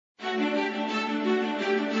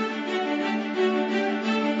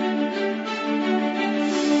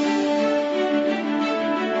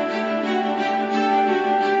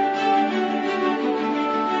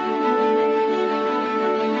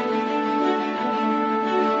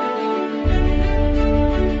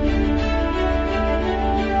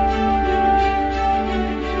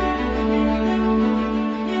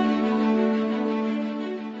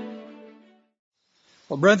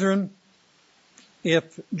brethren,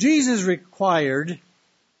 if Jesus required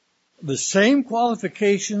the same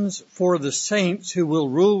qualifications for the saints who will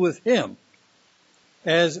rule with him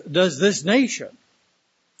as does this nation,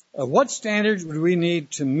 what standards would we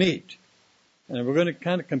need to meet? And we're going to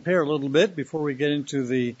kind of compare a little bit before we get into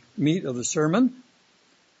the meat of the sermon.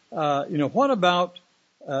 What about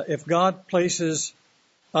if God places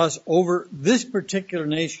us over this particular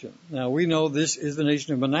nation? Now, we know this is the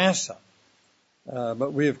nation of Manasseh,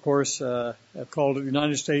 but we, of course, have called it the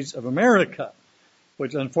United States of America,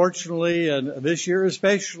 which unfortunately, and this year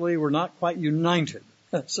especially, we're not quite united.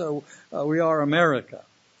 So we are America.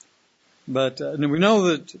 But and we know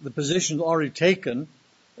that the position is already taken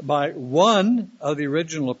by one of the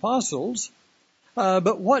original apostles.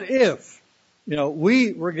 But what if,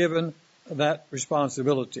 we were given that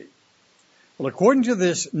responsibility? Well, according to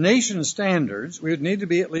this nation's standards, we would need to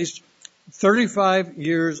be at least 35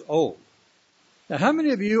 years old. Now, how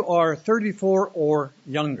many of you are 34 or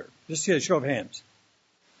younger? Just see a show of hands.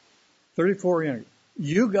 34 or younger.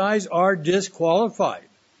 You guys are disqualified.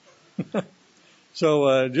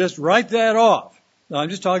 So just write that off. Now, I'm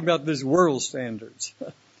just talking about this world standards.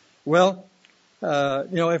 Well,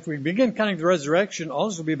 if we begin counting the resurrection, all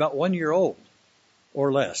this will be about 1 year old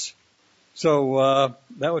or less. So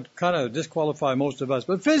that would kind of disqualify most of us.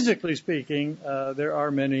 But physically speaking, there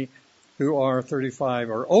are many who are 35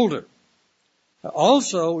 or older.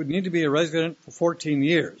 Also, we need to be a resident for 14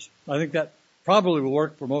 years. I think that probably will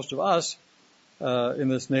work for most of us in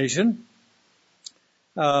this nation.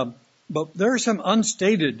 But there are some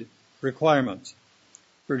unstated requirements.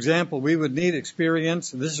 For example, we would need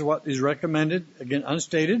experience. This is what is recommended. Again,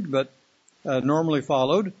 unstated, but normally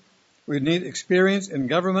followed. We'd need experience in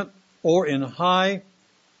government or in high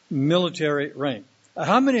military rank.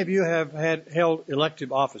 How many of you have held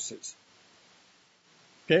elective offices?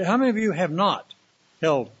 Okay, how many of you have not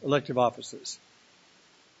held elective offices?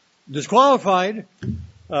 Disqualified.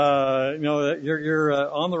 You're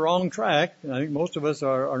on the wrong track. I think most of us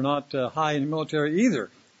are not high in the military either,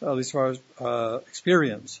 at least as far as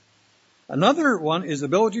experience. Another one is the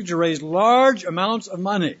ability to raise large amounts of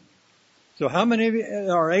money. So how many of you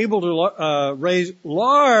are able to raise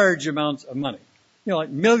large amounts of money? Like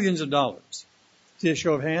millions of dollars. See a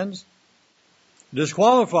show of hands?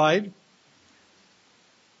 Disqualified.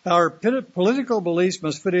 Our political beliefs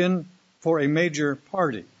must fit in for a major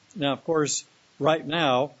party. Now, of course, right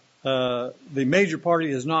now, the major party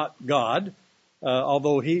is not God,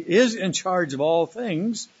 although he is in charge of all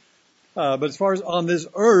things. But as far as on this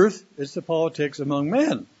earth, it's the politics among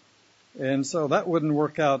men. And so that wouldn't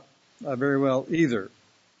work out very well either.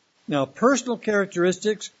 Now, personal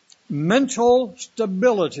characteristics, mental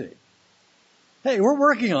stability. Hey, we're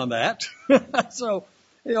working on that. So,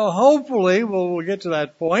 hopefully we'll get to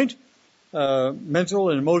that point. Mental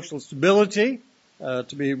and emotional stability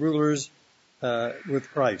to be rulers with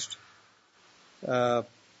Christ.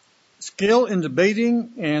 Skill in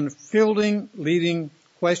debating and fielding leading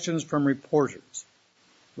questions from reporters.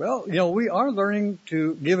 Well, we are learning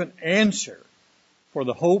to give an answer for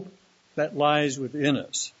the hope that lies within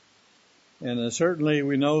us. And certainly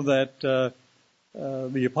we know that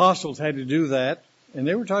the apostles had to do that, and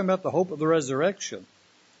they were talking about the hope of the resurrection.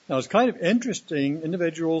 Now, it's kind of interesting.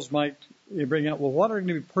 Individuals might bring out, well, what are they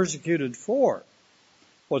going to be persecuted for?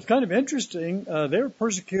 Well, it's kind of interesting. They were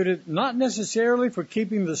persecuted not necessarily for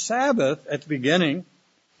keeping the Sabbath at the beginning.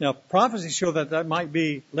 Now, prophecies show that might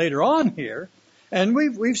be later on here. And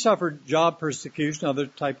we've suffered job persecution, other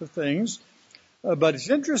type of things. But it's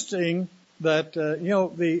interesting that,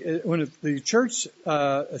 when the church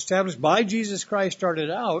established by Jesus Christ started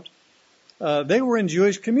out, they were in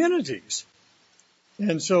Jewish communities.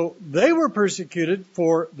 And so they were persecuted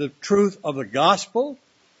for the truth of the gospel,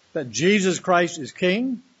 that Jesus Christ is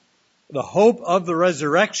King, the hope of the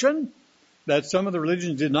resurrection that some of the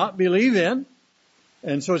religions did not believe in.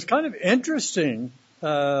 And so it's kind of interesting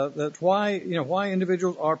that why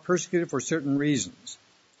individuals are persecuted for certain reasons.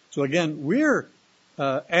 So again, we're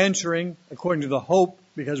answering according to the hope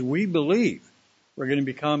because we believe we're going to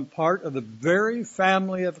become part of the very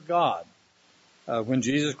family of God when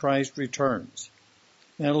Jesus Christ returns.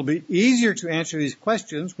 And it'll be easier to answer these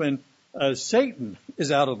questions when Satan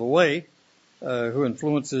is out of the way, who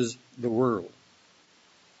influences the world.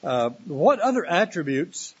 What other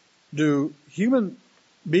attributes do human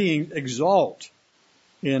beings exalt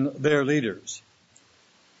in their leaders?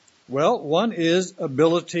 Well, one is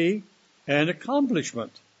ability and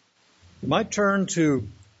accomplishment. You might turn to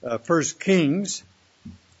 1 Kings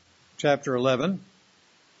chapter 11.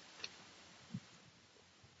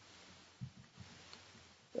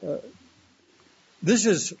 This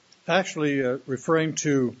is actually referring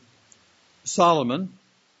to Solomon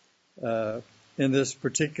in this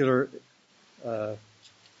particular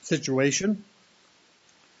situation.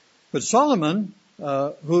 But Solomon,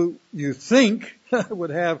 who you think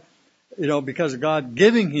would have, because of God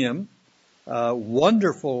giving him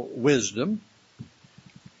wonderful wisdom,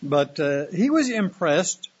 but he was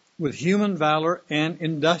impressed with human valor and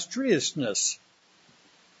industriousness.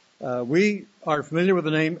 We are familiar with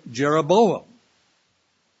the name Jeroboam.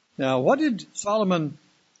 Now, what did Solomon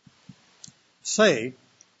say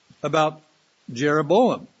about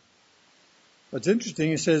Jeroboam? What's interesting,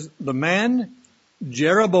 he says, the man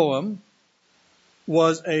Jeroboam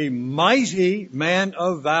was a mighty man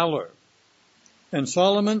of valor. And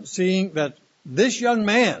Solomon, seeing that this young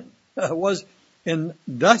man was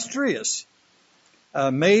industrious,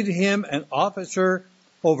 made him an officer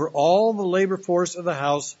over all the labor force of the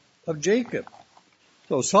house of Jacob.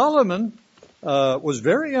 So Solomon was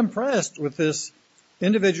very impressed with this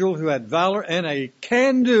individual who had valor and a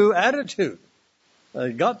can-do attitude.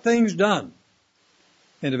 He got things done.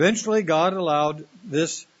 And eventually God allowed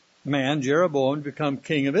this man, Jeroboam, to become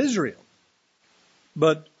king of Israel.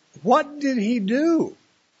 But what did he do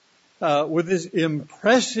with this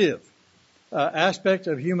impressive aspect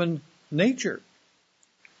of human nature?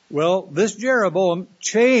 Well, this Jeroboam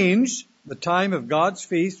changed the time of God's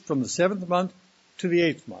feast from the 7th month to the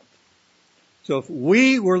 8th month. So if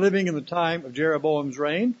we were living in the time of Jeroboam's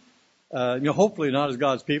reign, hopefully not as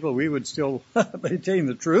God's people, we would still maintain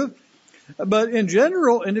the truth. But in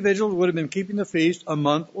general, individuals would have been keeping the feast a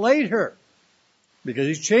month later because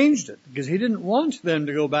he's changed it, because he didn't want them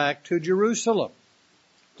to go back to Jerusalem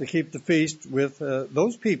to keep the feast with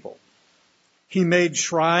those people. He made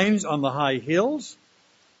shrines on the high hills.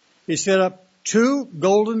 He set up 2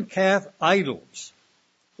 golden calf idols,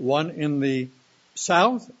 one in the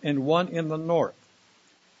south and one in the north.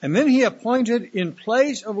 And then he appointed in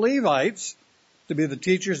place of Levites to be the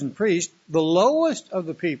teachers and priests, the lowest of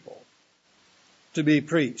the people to be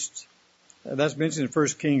priests. That's mentioned in 1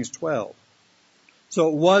 Kings 12. So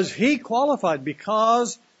was he qualified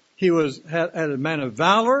because he had a man of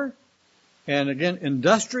valor and again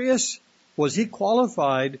industrious? Was he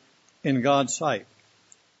qualified in God's sight?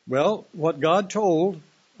 Well, what God told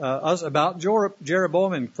us about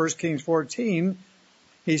Jeroboam in 1 Kings 14,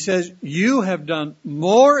 he says, you have done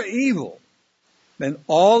more evil than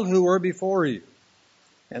all who were before you,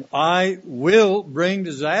 and I will bring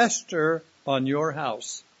disaster on your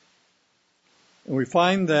house. And we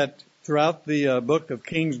find that throughout the book of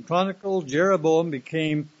Kings and Chronicles, Jeroboam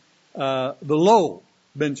became the low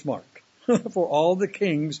benchmark for all the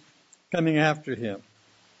kings coming after him.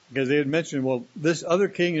 Because they had mentioned, well, this other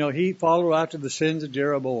king, he followed after the sins of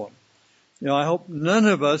Jeroboam. I hope none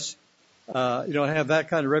of us, have that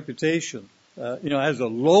kind of reputation, as a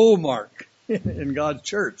low mark in God's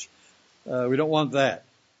church. We don't want that.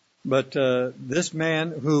 But this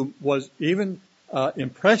man, who was even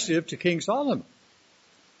impressive to King Solomon,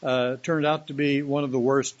 turned out to be one of the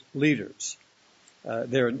worst leaders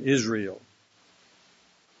there in Israel.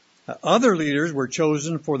 Other leaders were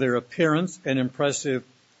chosen for their appearance and impressive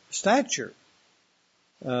stature.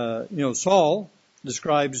 Saul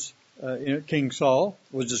describes, King Saul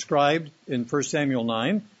was described in 1 Samuel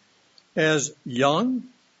 9 as young,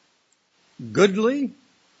 goodly,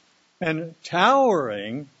 and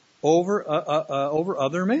towering over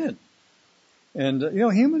other men. And,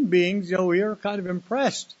 human beings, we are kind of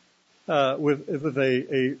impressed with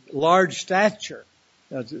a large stature.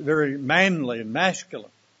 That's very manly and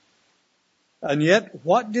masculine. And yet,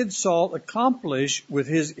 what did Saul accomplish with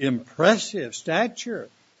his impressive stature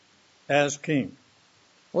as king?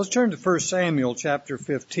 Let's turn to 1 Samuel chapter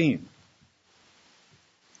 15.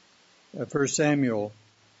 1 Samuel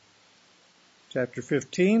chapter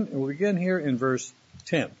 15, and we'll begin here in verse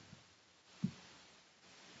 10.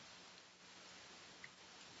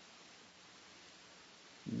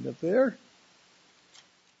 Up there.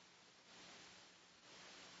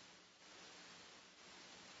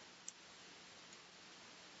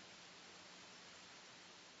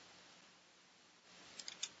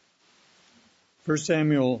 First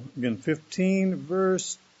Samuel, again, 15,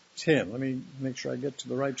 verse 10. Let me make sure I get to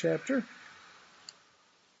the right chapter.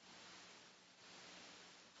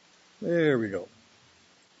 There we go.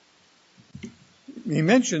 He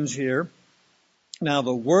mentions here, now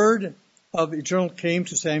the word of the Eternal came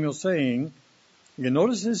to Samuel saying, you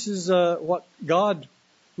notice this is what God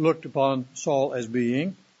looked upon Saul as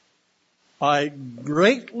being. I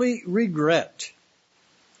greatly regret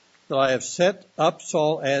that I have set up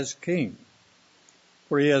Saul as king,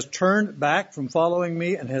 for he has turned back from following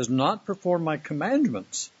me and has not performed my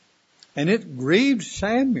commandments, And it grieved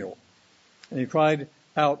Samuel, and he cried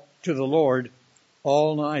out to the Lord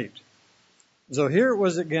all night. So here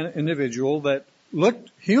was again an individual that looked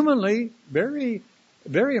humanly very,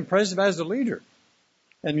 very impressive as a leader.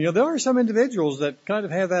 And there are some individuals that kind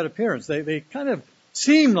of have that appearance. They kind of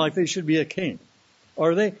seem like they should be a king,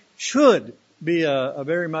 or they should be a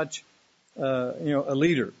very much, a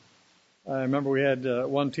leader. I remember we had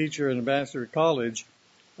one teacher in Ambassador College.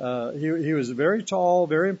 He was very tall,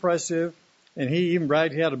 very impressive, and he even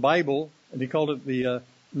bragged he had a Bible, and he called it the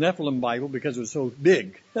Nephilim Bible because it was so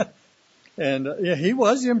big. And he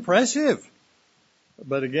was impressive.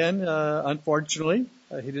 But again, unfortunately,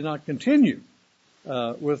 he did not continue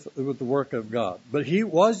with the work of God. But he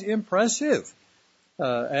was impressive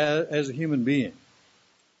as a human being.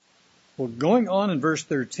 Well, going on in verse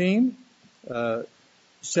 13,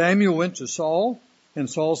 Samuel went to Saul, and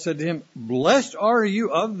Saul said to him, "Blessed are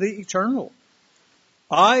you of the Eternal.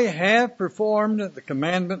 I have performed the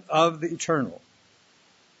commandment of the Eternal."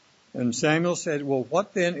 And Samuel said, "Well,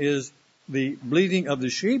 what then is the bleating of the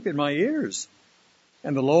sheep in my ears,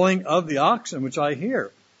 and the lowing of the oxen which I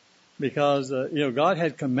hear?" Because God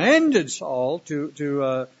had commanded Saul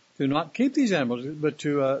to not keep these animals, but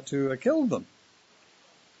to kill them.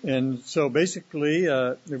 And so basically,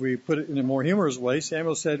 if we put it in a more humorous way,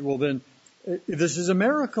 Samuel said, "Well, then this is a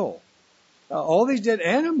miracle. All these dead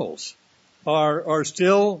animals are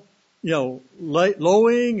still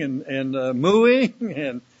lowing and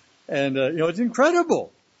mooing, and it's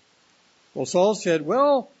incredible." Well, Saul said,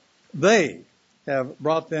 "Well, they have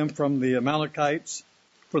brought them from the Amalekites,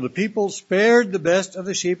 for the people spared the best of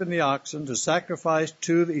the sheep and the oxen to sacrifice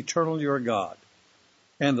to the Eternal your God,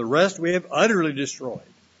 and the rest we have utterly destroyed."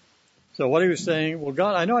 So what he was saying, well,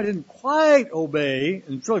 God, I know I didn't quite obey,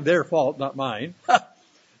 and it's really their fault, not mine.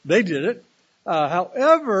 They did it.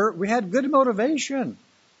 However, we had good motivation.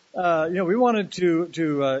 We wanted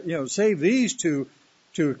to save these to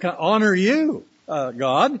honor you,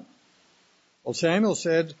 God. Well, Samuel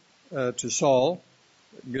said to Saul,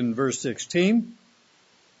 in verse 16,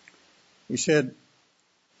 he said,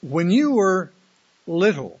 "When you were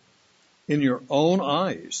little in your own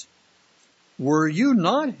eyes, were you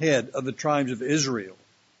not head of the tribes of Israel?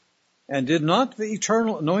 And did not the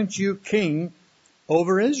Eternal anoint you king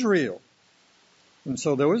over Israel?" And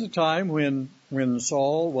so there was a time when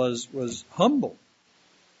Saul was humble.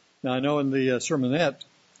 Now I know in the sermonette,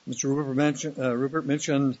 Mr. Rupert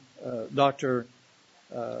mentioned Dr.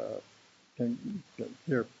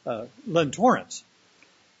 Len Torrance.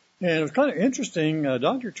 And it was kind of interesting.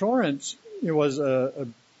 Dr. Torrance was a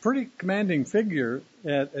pretty commanding figure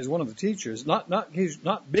as one of the teachers. He's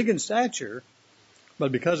not big in stature,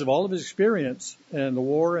 but because of all of his experience and the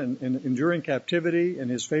war and enduring captivity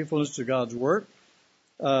and his faithfulness to God's work,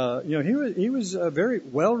 he was very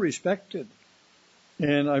well respected.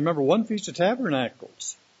 And I remember one Feast of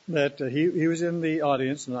Tabernacles that he was in the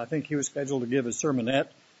audience, and I think he was scheduled to give a sermonette.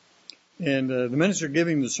 And the minister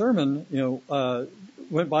giving the sermon,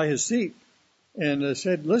 went by his seat and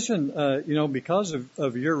said, "Listen, because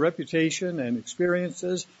of your reputation and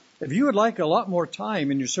experiences, if you would like a lot more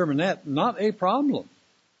time in your sermonette, not a problem."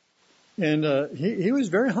 And he was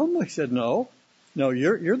very humble. He said, "No,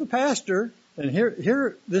 you're the pastor, and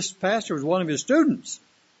here this pastor was one of his students."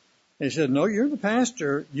 And he said, "No, you're the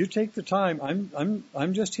pastor. You take the time.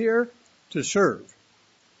 I'm just here to serve."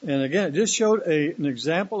 And again, it just showed an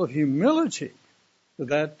example of humility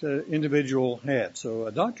that individual had. So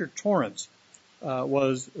Dr. Torrance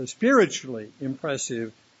was spiritually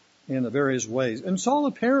impressive in the various ways. And Saul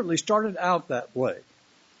apparently started out that way,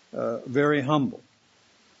 very humble.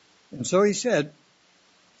 And so he said,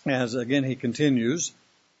 as again he continues,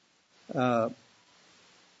 verse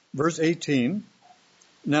 18,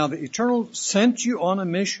 "Now the Eternal sent you on a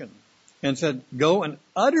mission and said, 'Go and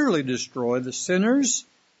utterly destroy the sinners,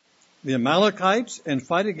 the Amalekites, and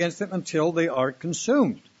fight against them until they are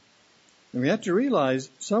consumed.'" And we have to realize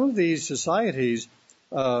some of these societies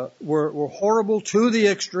were horrible to the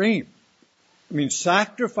extreme. I mean,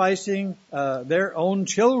 sacrificing their own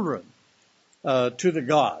children to the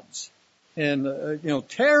gods, and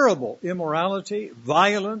terrible immorality,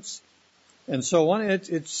 violence, and so on.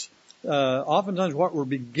 It's oftentimes what we're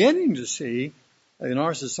beginning to see in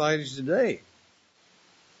our societies today.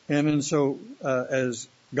 And so as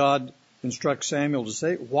God instructs Samuel to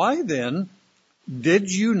say, "Why then did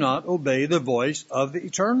you not obey the voice of the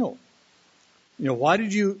Eternal?" Why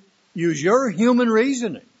did you use your human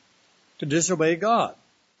reasoning to disobey God?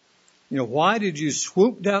 Why did you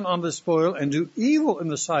swoop down on the spoil and do evil in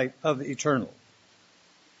the sight of the Eternal?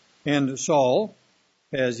 And Saul,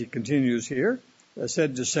 as he continues here,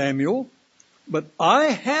 said to Samuel, But I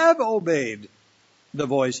have obeyed the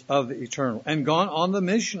voice of the Eternal and gone on the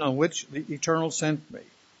mission on which the Eternal sent me.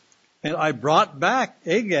 And I brought back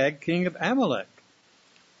Agag, king of Amalek.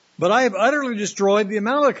 But I have utterly destroyed the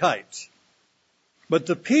Amalekites. But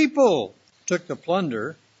the people took the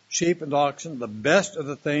plunder, sheep and oxen, the best of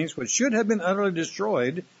the things which should have been utterly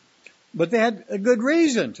destroyed, but they had a good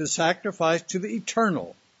reason to sacrifice to the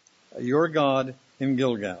Eternal, your God, in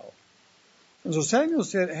Gilgal. And so Samuel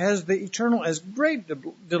said, has the Eternal as great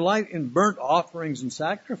delight in burnt offerings and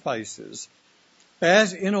sacrifices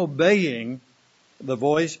as in obeying the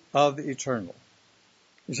voice of the Eternal?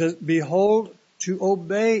 He says, behold, to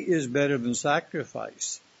obey is better than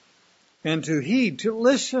sacrifice, and to heed, to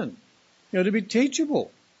listen, to be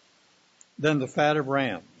teachable, than the fat of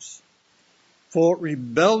rams. For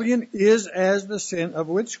rebellion is as the sin of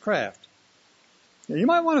witchcraft. Now, you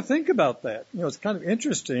might want to think about that. It's kind of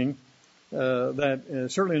interesting that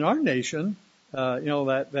certainly in our nation,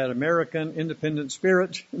 that American independent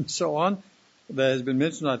spirit and so on that has been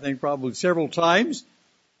mentioned, I think, probably several times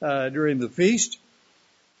during the feast.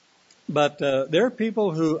 But there are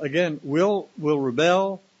people who, again, will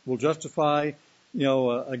rebel, will justify,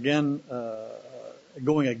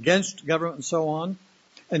 going against government and so on.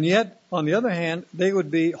 And yet, on the other hand, they would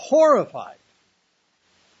be horrified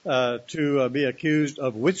to be accused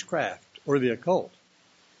of witchcraft or the occult.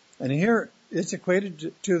 And here it's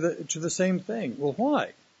equated to the same thing. Well,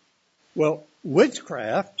 why? Well,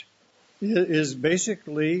 witchcraft is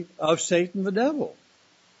basically of Satan the devil.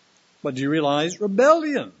 But do you realize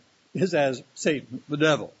rebellion is as Satan the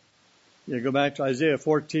devil? You go back to Isaiah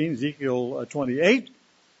 14, Ezekiel 28,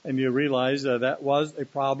 and you realize that was a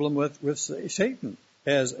problem with Satan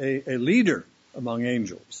as a leader among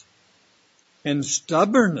angels. And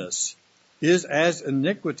stubbornness is as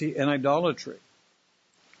iniquity and idolatry.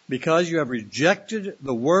 Because you have rejected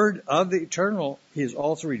the word of the Eternal, he has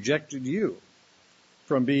also rejected you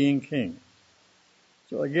from being king.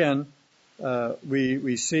 So again,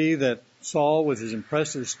 we see that Saul, with his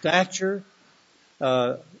impressive stature,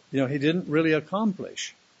 he didn't really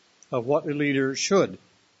accomplish what a leader should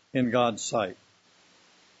in God's sight.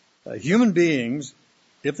 Human beings,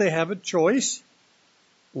 if they have a choice,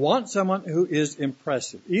 want someone who is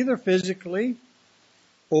impressive, either physically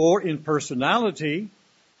or in personality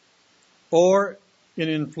or in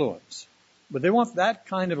influence. But they want that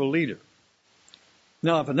kind of a leader.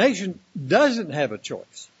 Now, if a nation doesn't have a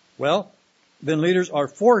choice, well, then leaders are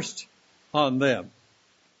forced on them.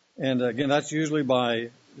 And again, that's usually by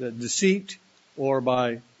deceit or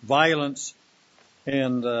by violence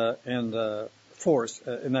and force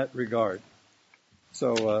in that regard.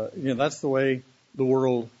 So, that's the way the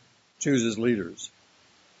world chooses leaders.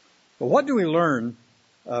 But what do we learn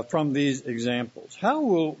from these examples? How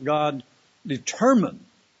will God determine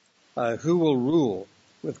who will rule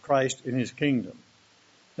with Christ in his kingdom?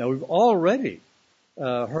 Now, we've already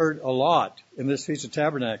heard a lot in this Feast of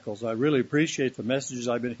Tabernacles. I really appreciate the messages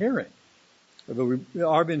I've been hearing. But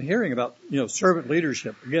I've been hearing about, servant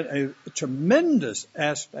leadership. Again, a tremendous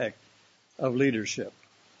aspect of leadership.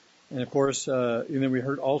 And of course, then we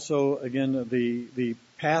heard also, again, the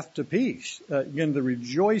path to peace. Again, the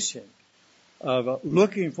rejoicing of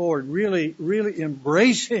looking forward, really, really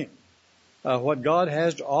embracing what God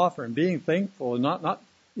has to offer and being thankful and not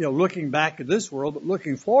looking back at this world, but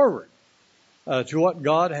looking forward to what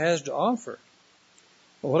God has to offer.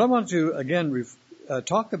 But what I want to, again,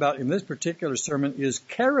 talk about in this particular sermon is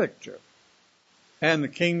character and the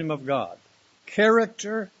kingdom of God.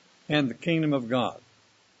 Character and the kingdom of God.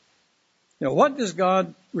 What does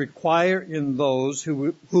God require in those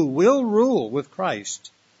who will rule with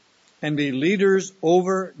Christ and be leaders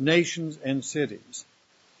over nations and cities?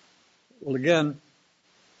 Well, again,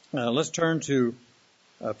 let's turn to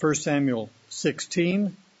 1 Samuel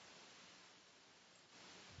 16.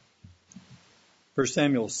 1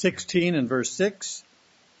 Samuel 16 and verse 6.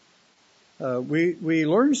 We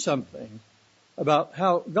learn something about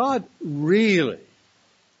how God really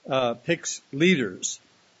picks leaders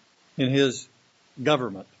in his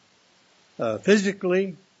government,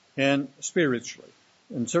 physically and spiritually.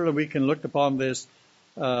 And certainly we can look upon this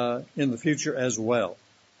in the future as well.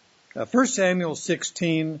 1 Samuel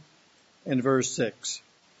 16 and verse 6.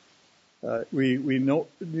 We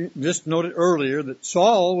just noted earlier that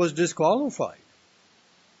Saul was disqualified.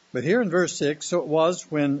 But here in verse 6, so it was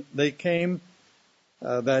when they came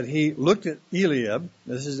that he looked at Eliab,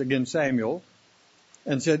 this is again Samuel,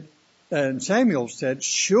 and Samuel said,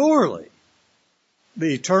 surely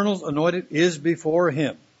the Eternal's anointed is before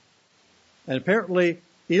him. And apparently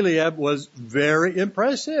Eliab was very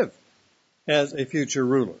impressive as a future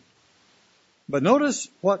ruler. But notice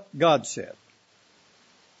what God said.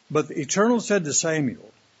 But the Eternal said to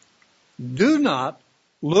Samuel, do not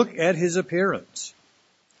look at his appearance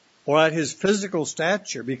or at his physical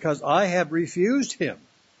stature, because I have refused him.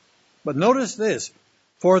 But notice this,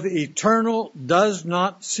 for the Eternal does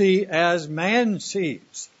not see as man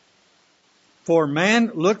sees. For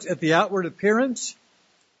man looks at the outward appearance,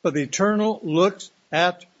 but the Eternal looks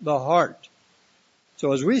at the heart.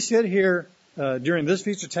 So as we sit here during this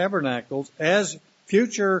Feast of Tabernacles, as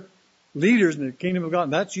future leaders in the kingdom of God,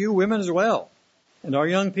 and that's you women as well, and our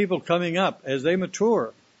young people coming up as they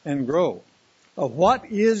mature and grow, what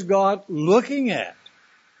is God looking at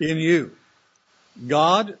in you?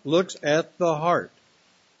 God looks at the heart.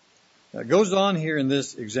 It goes on here in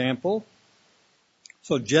this example.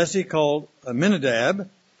 So Jesse called Amminadab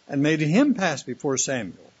and made him pass before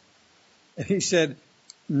Samuel. And he said,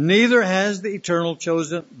 neither has the Eternal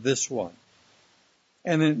chosen this one.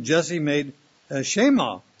 And then Jesse made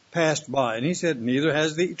Shammah pass by, and he said, neither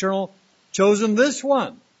has the Eternal chosen this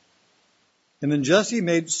one. And then Jesse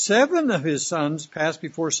made 7 of his sons pass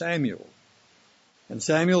before Samuel. And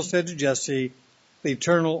Samuel said to Jesse, the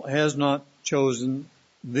Eternal has not chosen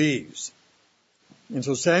these. And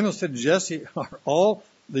so Samuel said to Jesse, are all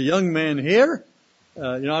the young men here?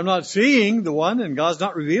 I'm not seeing the one, and God's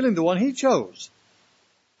not revealing the one he chose.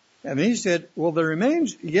 And he said, well, there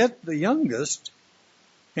remains yet the youngest,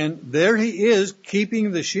 and there he is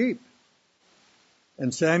keeping the sheep.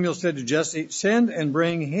 And Samuel said to Jesse, send and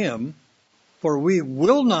bring him, for we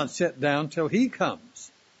will not sit down till he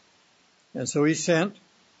comes. And so he sent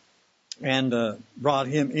and brought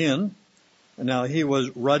him in. And now he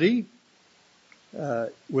was ruddy,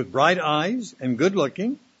 with bright eyes and good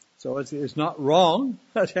looking. So it's not wrong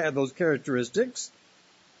to have those characteristics.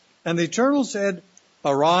 And the Eternal said,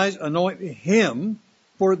 arise, anoint him,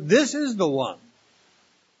 for this is the one.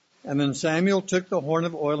 And then Samuel took the horn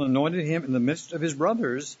of oil and anointed him in the midst of his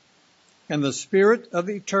brothers. And the Spirit of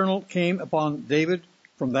the Eternal came upon David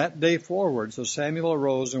from that day forward. So Samuel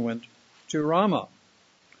arose and went to Ramah.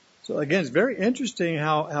 So again, it's very interesting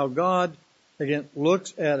how God, again,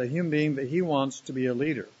 looks at a human being that he wants to be a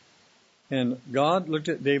leader. And God looked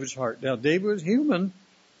at David's heart. Now, David was human,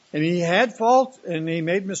 and he had faults, and he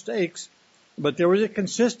made mistakes, but there was a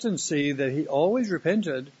consistency that he always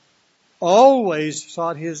repented, always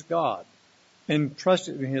sought his God, and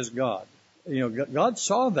trusted in his God. God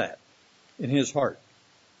saw that in his heart.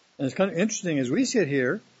 And it's kind of interesting as we sit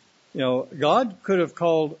here, God could have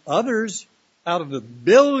called others out of the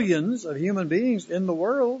billions of human beings in the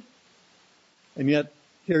world, and yet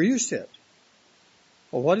here you sit.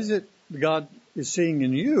 Well, what is it God is seeing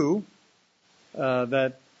in you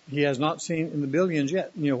that he has not seen in the billions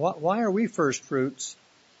yet? Why are we first fruits?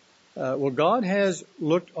 Well, God has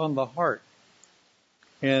looked on the heart.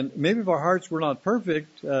 And maybe if our hearts were not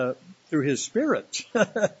perfect, through his Spirit,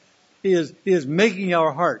 he is making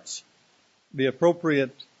our hearts the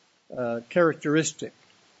appropriate characteristic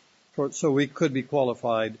so we could be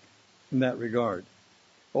qualified in that regard.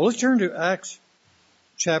 Well, let's turn to Acts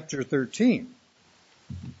chapter 13.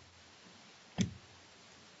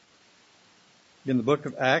 In the book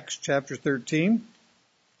of Acts chapter 13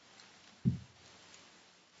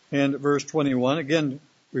 and verse 21, again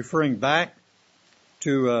referring back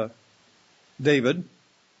to David.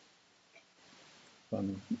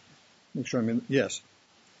 Make sure yes.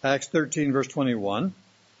 Acts 13 verse 21.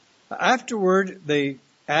 Afterward they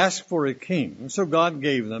asked for a king, so God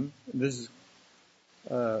gave them. This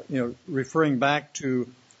is referring back to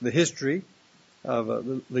the history of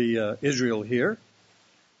the Israel here.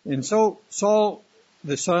 And so Saul,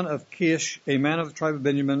 the son of Kish, a man of the tribe of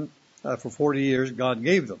Benjamin, for 40 years, God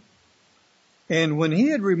gave them. And when he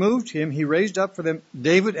had removed him, he raised up for them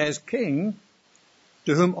David as king,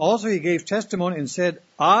 to whom also he gave testimony and said,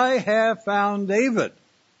 I have found David,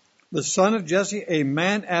 the son of Jesse, a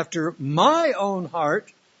man after my own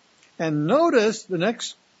heart. And notice the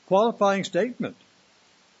next qualifying statement,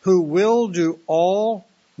 who will do all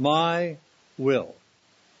my will.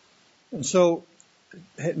 And so,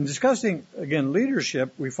 in discussing, again,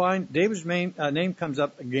 leadership, we find David's name comes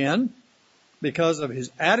up again because of his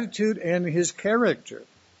attitude and his character,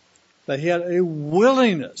 that he had a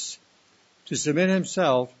willingness to submit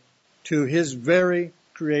himself to his very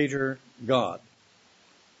Creator God.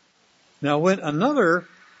 Now, when another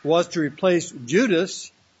was to replace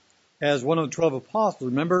Judas as one of the 12 apostles,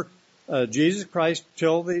 remember, Jesus Christ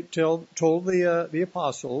told the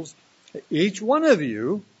apostles, each one of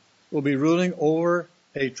you will be ruling over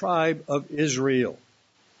a tribe of Israel.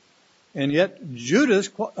 And yet Judas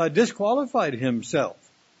disqualified himself,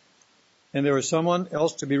 and there was someone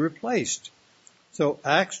else to be replaced. So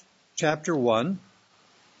Acts chapter 1,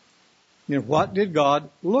 What did God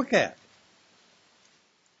look at?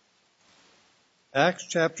 Acts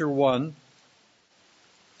chapter 1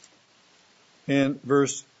 and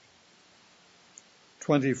verse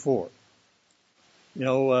 24.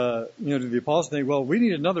 To the apostles think, well, we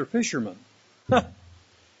need another fisherman.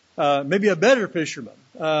 Maybe a better fisherman.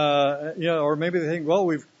 Or maybe they think, well,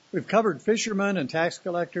 we've covered fishermen and tax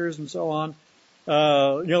collectors and so on.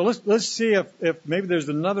 Let's see if maybe there's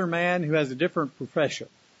another man who has a different profession.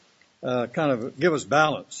 Kind of give us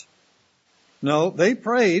balance. No, they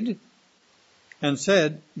prayed and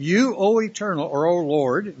said, you, O eternal, or O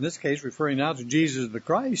Lord, in this case referring now to Jesus the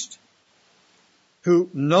Christ, who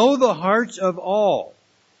know the hearts of all,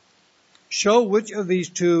 show which of these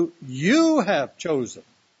two you have chosen.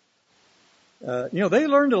 They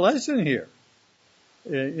learned a lesson here.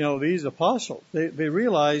 These apostles, they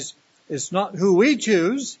realize it's not who we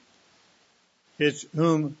choose, it's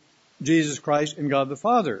whom Jesus Christ and God the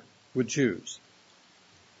Father would choose.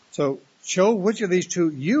 So, show which of these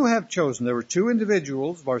two you have chosen. There were two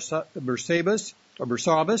individuals, Barsabbas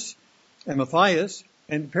and Matthias,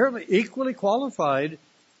 and apparently equally qualified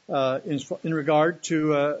in regard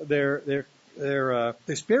to their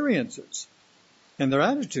experiences and their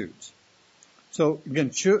attitudes. So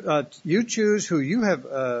again, you choose who you have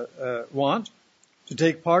want to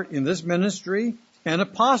take part in this ministry and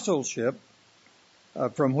apostleship,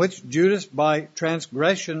 from which Judas by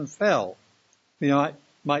transgression fell.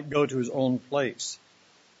 Might go to his own place.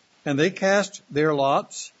 And they cast their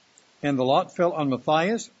lots, and the lot fell on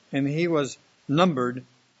Matthias, and he was numbered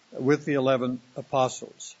with the 11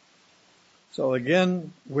 apostles. So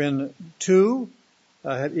again, when two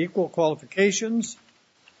had equal qualifications,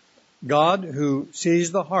 God, who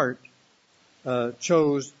sees the heart,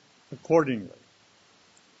 chose accordingly.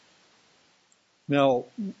 Now,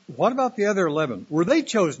 what about the other 11? Were they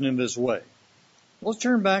chosen in this way? Let's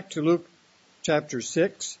turn back to Luke chapter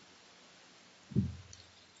 6.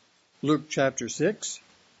 Luke chapter 6.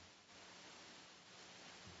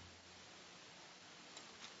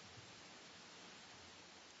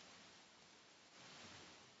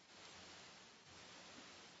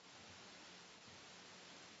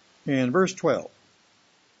 And verse 12.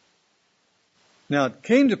 Now it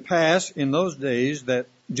came to pass in those days that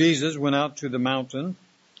Jesus went out to the mountain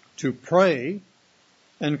to pray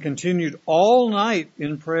and continued all night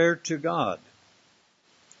in prayer to God.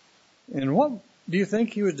 And what do you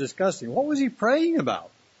think he was discussing? What was he praying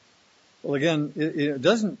about? Well, again, it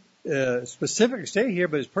doesn't specifically say here,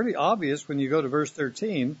 but it's pretty obvious when you go to verse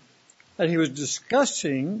 13 that he was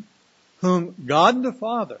discussing whom God the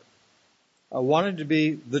Father wanted to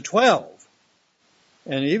be the 12.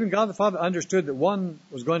 And even God the Father understood that one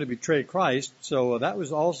was going to betray Christ, so that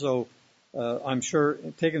was also, I'm sure,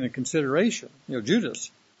 taken into consideration,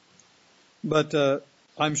 Judas. But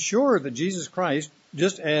I'm sure that Jesus Christ,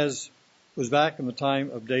 just as was back in the time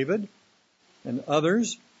of David and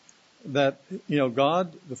others, that,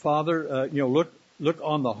 God the Father, look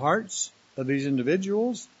on the hearts of these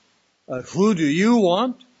individuals. Who do you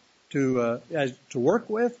want to work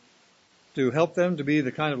with, to help them to be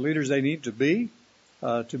the kind of leaders they need to be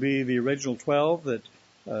the original 12, that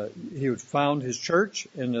he would found his church,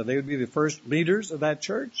 and they would be the first leaders of that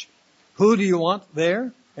church. Who do you want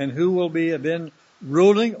there? And who will be then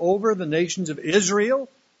ruling over the nations of Israel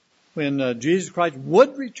when Jesus Christ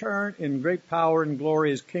would return in great power and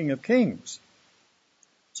glory as King of Kings?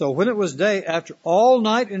 So when it was day, after all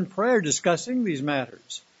night in prayer discussing these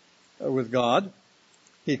matters with God,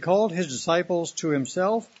 he called his disciples to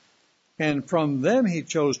himself, and from them he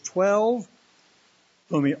chose 12,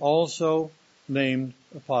 whom he also named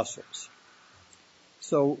apostles.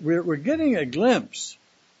 So we're getting a glimpse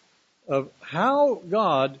of how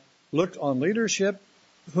God looked on leadership,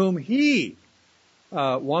 whom he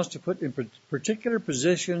wants to put in particular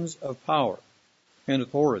positions of power and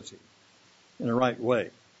authority in the right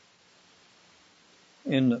way.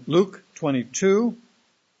 In Luke 22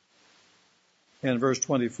 and verse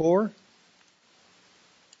 24,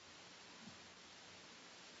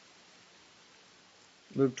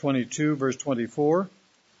 Luke 22, verse 24.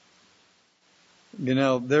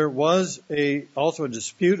 There was also a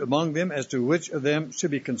dispute among them as to which of them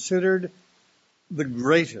should be considered the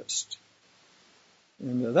greatest.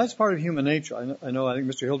 And that's part of human nature. I think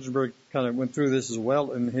Mr. Hilgenberg kind of went through this as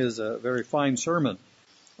well in his very fine sermon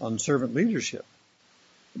on servant leadership.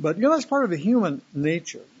 But, that's part of the human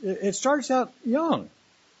nature. It starts out young.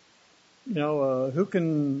 Who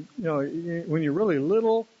can, when you're really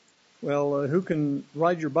little, who can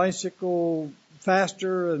ride your bicycle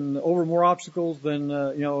faster and over more obstacles than,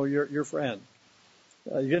 your friend?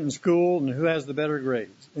 You get in school and who has the better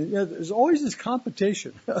grades? And, there's always this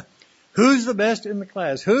competition Who's the best in the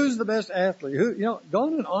class? Who's the best athlete?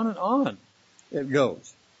 On and on it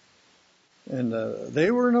goes. And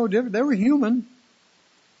they were no different. They were human.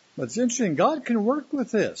 But it's interesting. God can work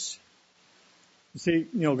with this. You see,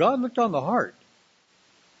 God looked on the heart.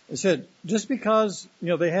 It said, just because,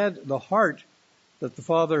 they had the heart that the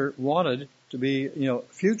Father wanted to be,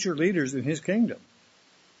 future leaders in His kingdom,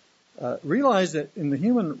 realize that in the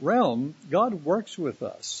human realm, God works with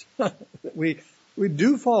us. We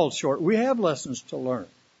do fall short. We have lessons to learn.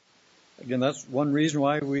 Again, that's one reason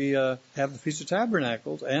why we have the Feast of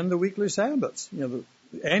Tabernacles and the weekly Sabbaths, the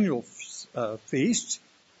annual feasts,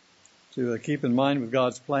 to keep in mind with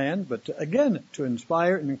God's plan, but again, to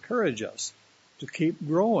inspire and encourage us to keep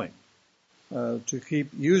growing, to keep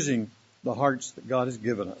using the hearts that God has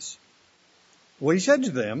given us. Well, He said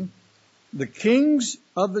to them, the kings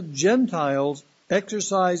of the Gentiles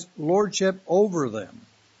exercise lordship over them,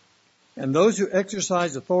 and those who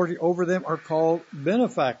exercise authority over them are called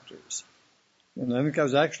benefactors. And I think that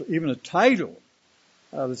was actually even a title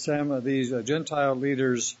that some of these Gentile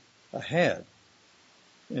leaders had.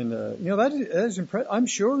 And, that is impressive. I'm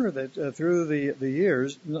sure that through the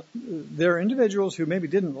years, there are individuals who maybe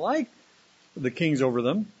didn't like the kings over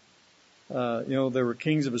them. There were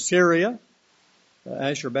kings of Assyria,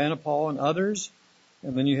 Ashurbanipal and others.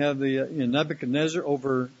 And then you have the Nebuchadnezzar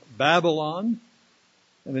over Babylon.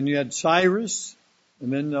 And then you had Cyrus.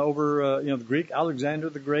 And then over, the Greek, Alexander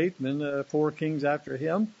the Great. And then 4 kings after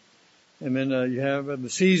him. And then you have the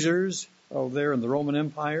Caesars over there in the Roman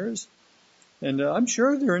empires. And I'm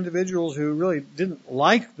sure there are individuals who really didn't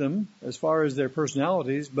like them as far as their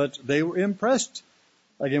personalities, but they were impressed,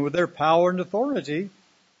 again, with their power and authority,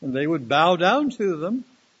 and they would bow down to them.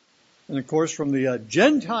 And, of course, from the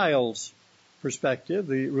Gentiles' perspective,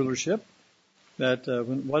 the rulership, that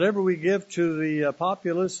whatever we give to the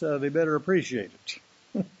populace, they better appreciate it.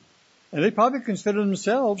 And they probably consider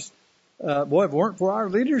themselves, if it weren't for our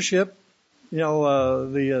leadership,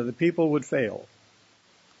 the people would fail.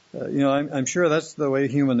 I'm sure that's the way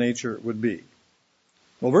human nature would be.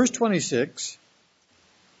 Well, verse 26,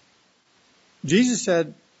 Jesus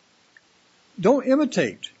said, don't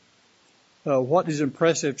imitate what is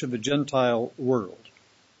impressive to the Gentile world.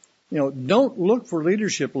 Don't look for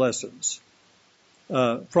leadership lessons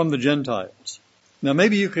from the Gentiles. Now,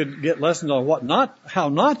 maybe you could get lessons on how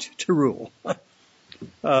not to rule.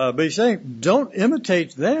 But he's saying, don't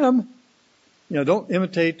imitate them. Don't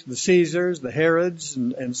imitate the Caesars, the Herods,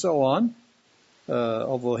 and so on.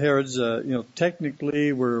 Although Herods,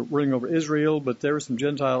 technically were ruling over Israel, but there were some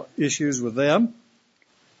Gentile issues with them.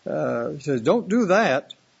 He says, don't do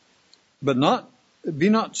that, but be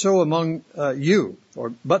not so among you,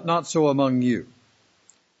 but not so among you.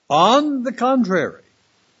 On the contrary,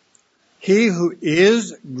 he who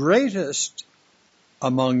is greatest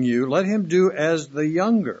among you, let him do as the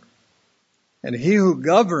younger, and he who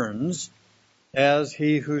governs as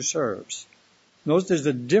he who serves. Notice there's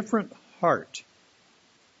a different heart.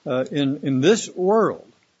 In this world,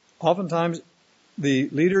 oftentimes the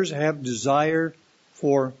leaders have desire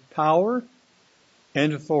for power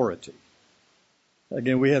and authority.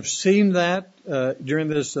 Again, we have seen that during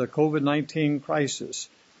this COVID-19 crisis,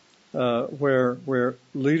 where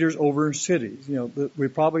leaders over cities, we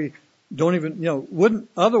probably don't even, wouldn't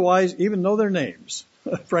otherwise even know their names,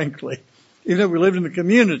 frankly. Even if we lived in the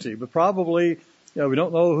community, but probably, we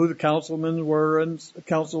don't know who the councilmen were and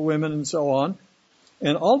councilwomen and so on.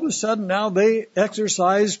 And all of a sudden now they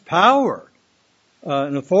exercise power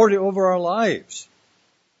and authority over our lives.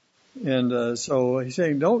 And so he's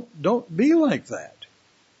saying, don't be like that.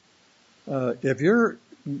 If you're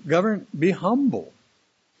governed, be humble.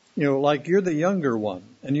 Like you're the younger one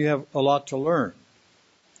and you have a lot to learn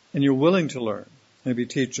and you're willing to learn and be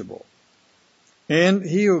teachable. And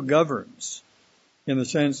he who governs, in the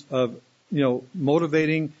sense of,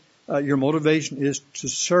 motivating, your motivation is to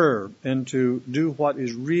serve and to do what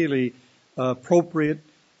is really appropriate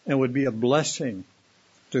and would be a blessing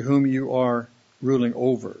to whom you are ruling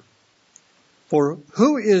over. For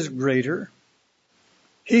who is greater,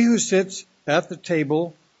 he who sits at the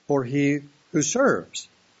table or he who serves?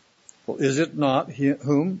 Well, is it not he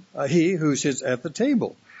who sits at the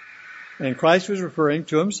table? And Christ was referring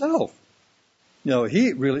to himself.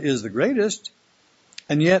 He really is the greatest.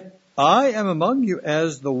 And yet I am among you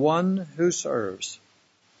as the one who serves.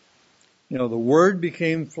 The Word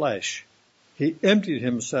became flesh. He emptied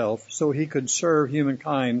himself so he could serve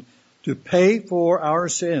humankind to pay for our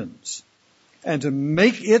sins and to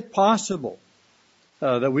make it possible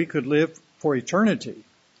that we could live for eternity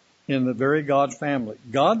in the very God family.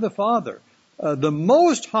 God the Father, the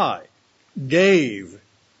Most High, gave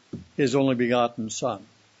his only begotten Son.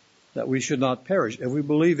 that we should not perish if we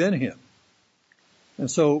believe in him. And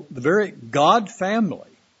so the very God family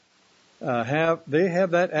have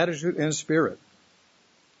that attitude and spirit.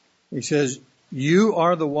 He says, you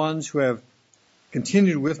are the ones who have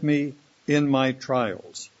continued with me in my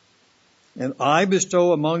trials. And I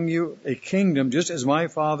bestow among you a kingdom, just as my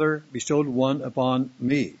Father bestowed one upon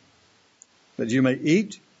me, that you may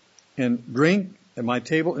eat and drink at my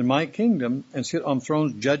table in my kingdom and sit on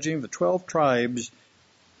thrones judging the 12 tribes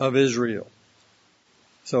of Israel.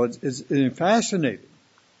 So it's fascinating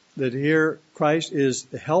that here Christ is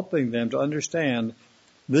helping them to understand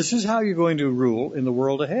this is how you're going to rule in the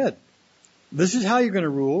world ahead. This is how you're going to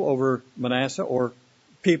rule over Manasseh, or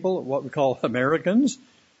people, what we call Americans.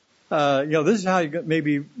 This is how you may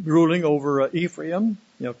be ruling over Ephraim,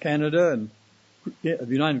 Canada and the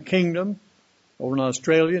United Kingdom, over in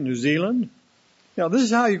Australia, New Zealand. This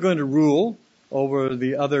is how you're going to rule over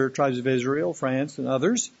the other tribes of Israel, France and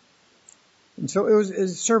others. And so it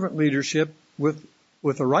was servant leadership with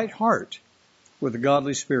a right heart, with a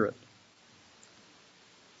godly spirit.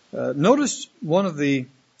 Notice one of the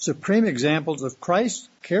supreme examples of Christ's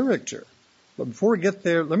character. But before we get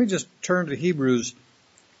there, let me just turn to Hebrews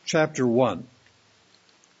chapter 1.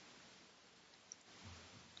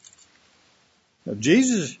 Now,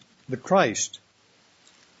 Jesus the Christ,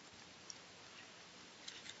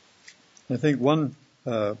 I think one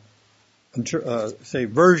version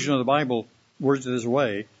of the Bible words it this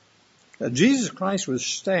way: Jesus Christ was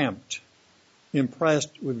stamped, impressed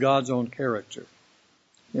with God's own character.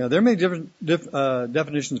 There may be different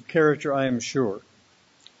definitions of character, I am sure,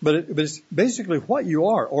 but it's basically what you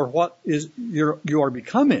are, or what you are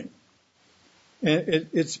becoming. And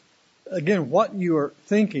it's again what you are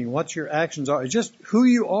thinking, what your actions are. It's just who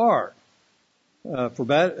you are.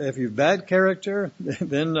 If you have bad character,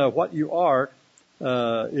 then what you are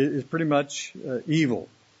is pretty much evil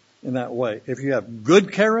in that way. If you have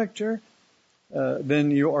good character, then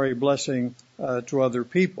you are a blessing to other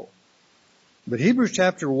people. But Hebrews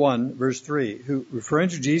chapter 1, verse 3, referring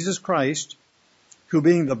to Jesus Christ, who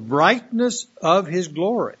being the brightness of his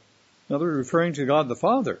glory, in other words, referring to God the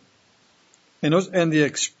Father, and the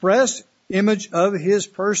express image of his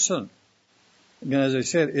person. Again, as I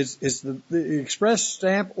said, it's the express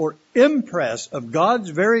stamp or impress of God's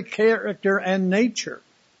very character and nature.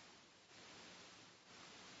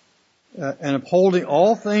 And upholding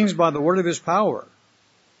all things by the word of his power,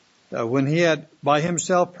 when he had by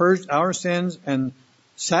himself purged our sins and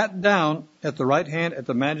sat down at the right hand at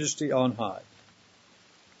the majesty on high.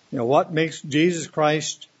 What makes Jesus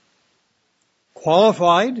Christ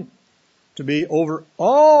qualified to be over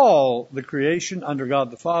all the creation under God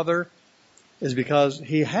the Father is because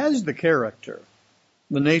he has the character,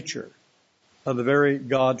 the nature of the very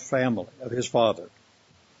God family of his Father.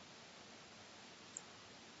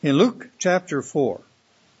 In Luke chapter 4,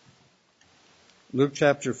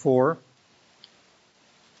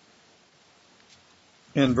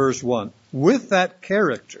 and verse 1, with that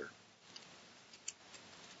character,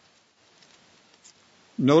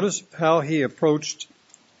 notice how he approached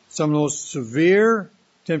some of those severe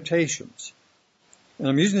temptations. And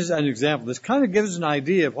I'm using this as an example. This kind of gives an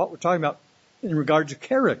idea of what we're talking about in regard to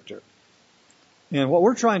character. And what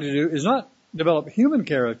we're trying to do is not develop human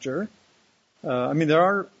character.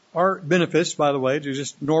 There are benefits, by the way, to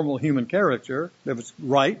just normal human character, if it's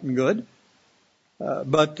right and good.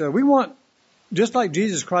 But we want, just like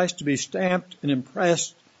Jesus Christ, to be stamped and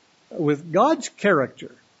impressed with God's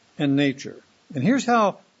character and nature. And here's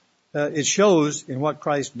how it shows in what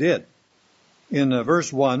Christ did. In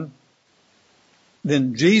verse 1,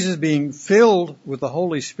 then Jesus, being filled with the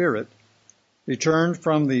Holy Spirit, returned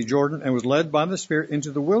from the Jordan and was led by the Spirit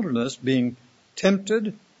into the wilderness, being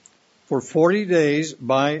tempted for 40 days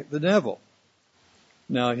by the devil.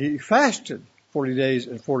 Now, he fasted 40 days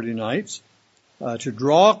and 40 nights to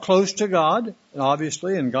draw close to God,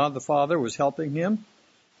 obviously, and God the Father was helping him.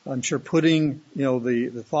 I'm sure putting,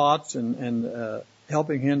 the thoughts and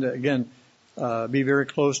helping him to, again, be very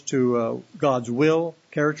close to God's will,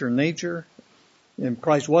 character, and nature. And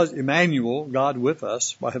Christ was Emmanuel, God with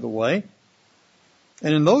us, by the way.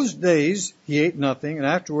 And in those days, he ate nothing, and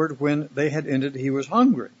afterward, when they had ended, he was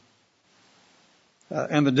hungry.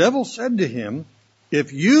 And the devil said to him,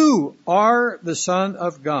 if you are the Son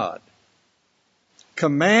of God,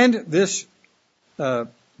 command this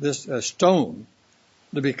stone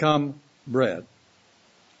to become bread.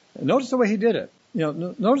 And notice the way he did it.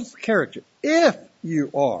 Notice the character. If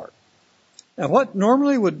you are. Now, what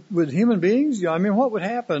normally would human beings, what would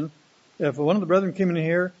happen if one of the brethren came in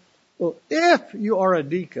here? Well, if you are a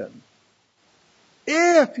deacon,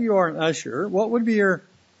 if you are an usher, what would be your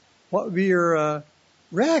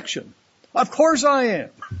reaction. Of course I am.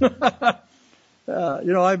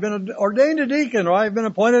 I've been ordained a deacon, or I've been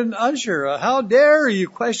appointed an usher. How dare you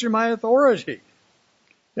question my authority?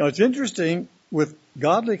 It's interesting, with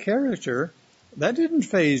godly character, that didn't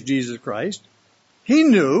faze Jesus Christ. He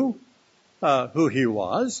knew who he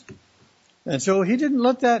was, and so he didn't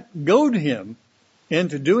let that goad him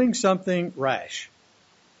into doing something rash.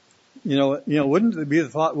 Wouldn't it be the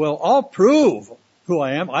thought, well, I'll prove who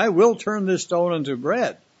I am. I will turn this stone into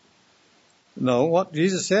bread. No, what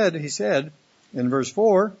Jesus said, he said in verse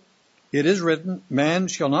 4, it is written, man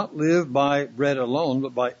shall not live by bread alone,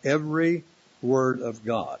 but by every word of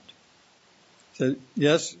God. So,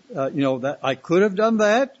 yes, that I could have done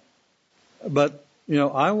that, but,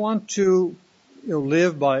 I want to,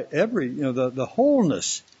 live by every, the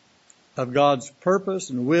wholeness of God's purpose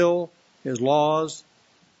and will, his laws,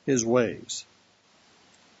 his ways.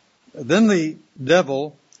 Then the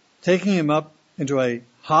devil, taking him up into a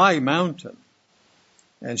high mountain,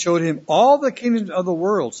 and showed him all the kingdoms of the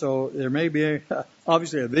world. So there may be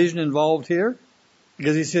obviously a vision involved here,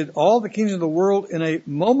 because he said all the kingdoms of the world in a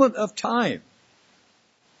moment of time.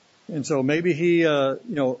 And so maybe he,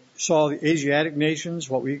 saw the Asiatic nations,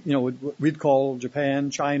 what we'd call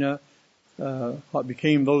Japan, China, what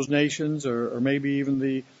became those nations, or maybe even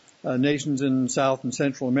the nations in South and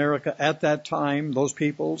Central America at that time, those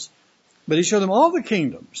peoples. But he showed them all the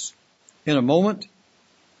kingdoms in a moment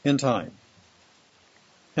in time.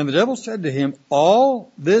 And the devil said to him,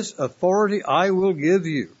 all this authority I will give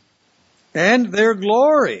you, and their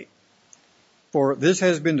glory, for this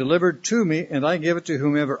has been delivered to me, and I give it to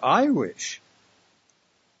whomever I wish.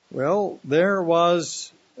 Well, there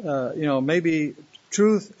was, maybe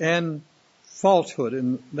truth and falsehood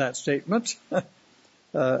in that statement,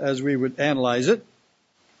 as we would analyze it.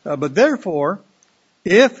 But therefore,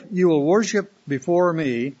 if you will worship before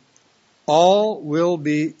me, all will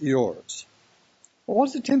be yours. Well,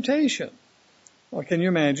 what's the temptation? Well, can you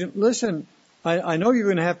imagine? Listen, I know you're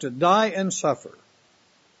going to have to die and suffer.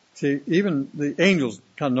 See, even the angels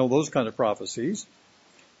kind of know those kind of prophecies.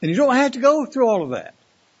 And you don't have to go through all of that.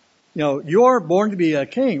 You are born to be a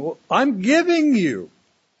king. Well, I'm giving you,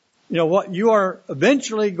 what you are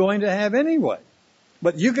eventually going to have anyway.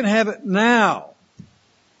 But you can have it now,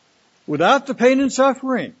 without the pain and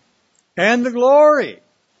suffering and the glory.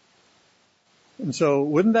 And so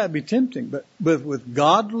wouldn't that be tempting? But with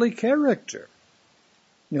godly character,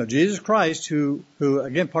 Jesus Christ, who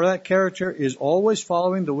again, part of that character is always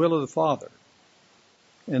following the will of the Father.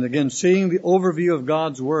 And again, seeing the overview of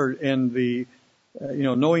God's word and the,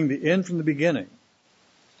 knowing the end from the beginning.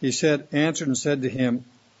 He answered and said to him,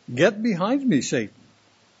 get behind me, Satan.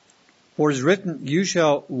 For it is written, you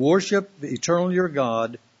shall worship the eternal your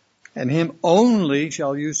God, and him only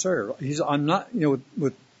shall you serve. I'm not,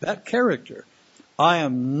 with that character, I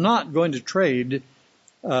am not going to trade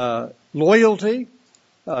loyalty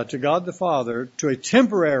to God the Father to a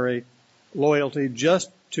temporary loyalty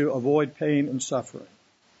just to avoid pain and suffering.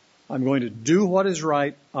 I'm going to do what is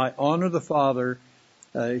right. I honor the Father.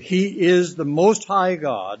 He is the Most High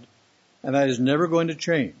God, and that is never going to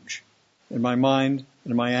change in my mind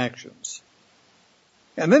and in my actions.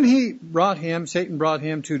 And then Satan brought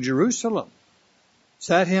him to Jerusalem,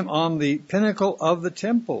 sat him on the pinnacle of the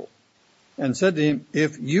temple, and said to him,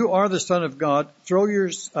 if you are the Son of God, throw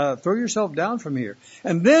yourself down from here.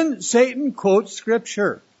 And then Satan quotes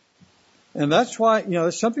Scripture. And that's why,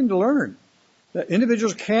 it's something to learn. That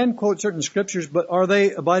individuals can quote certain Scriptures, but are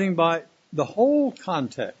they abiding by the whole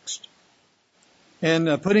context?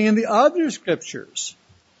 And putting in the other Scriptures,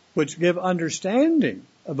 which give understanding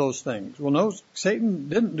of those things. Well, no, Satan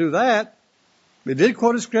didn't do that. He did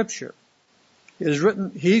quote a Scripture. It is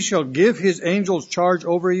written, he shall give his angels charge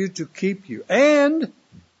over you to keep you, and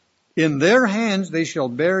in their hands they shall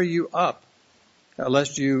bear you up,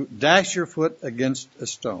 lest you dash your foot against a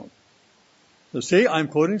stone. So see, I'm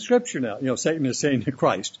quoting Scripture now. Satan is saying to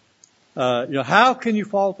Christ, how can you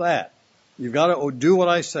fault that? You've got to do what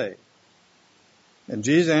I say. And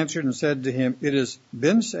Jesus answered and said to him, it has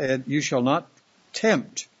been said, you shall not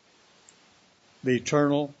tempt the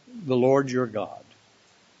Lord your God.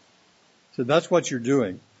 So that's what you're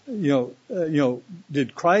doing.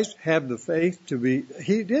 Did Christ have the faith to be?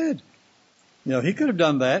 He did. He could have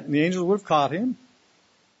done that, and the angels would have caught him.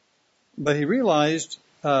 But he realized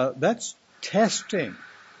that's testing.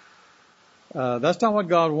 That's not what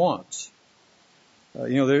God wants.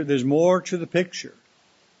 There's more to the picture.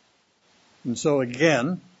 And so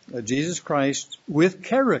again, Jesus Christ, with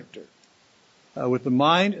character, with the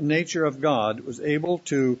mind and nature of God, was able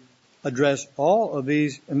to address all of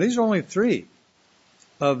these, and these are only 3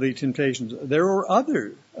 of the temptations. There were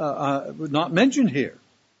others not mentioned here,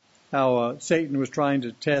 how Satan was trying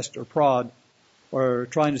to test or prod or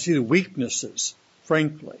trying to see the weaknesses,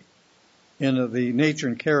 frankly, in the nature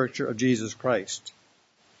and character of Jesus Christ.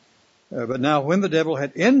 But now when the devil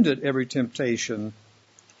had ended every temptation,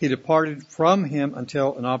 he departed from him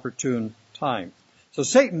until an opportune time. So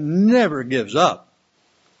Satan never gives up.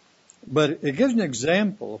 But it gives an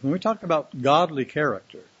example when we talk about godly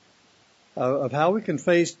character of how we can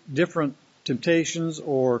face different temptations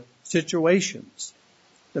or situations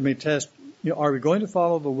that may test, are we going to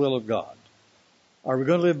follow the will of God? Are we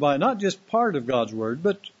going to live by not just part of God's Word,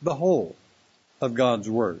 but the whole of God's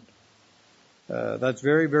Word? That's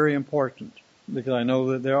very, very important, because I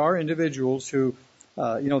know that there are individuals who,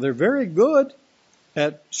 they're very good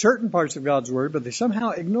at certain parts of God's Word, but they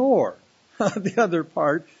somehow ignore the other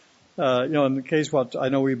part. In the case what I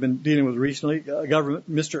know we've been dealing with recently, government,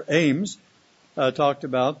 Mr. Ames talked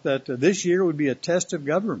about that this year would be a test of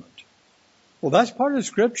government. Well, that's part of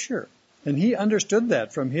Scripture, and he understood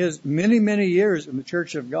that from his many, many years in the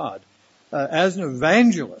Church of God as an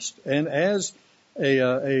evangelist and as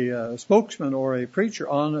a spokesman or a preacher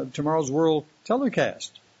on Tomorrow's World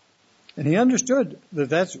telecast. And he understood that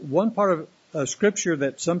that's one part of Scripture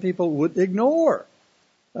that some people would ignore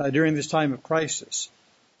during this time of crisis.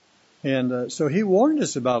 And so he warned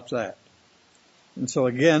us about that. And so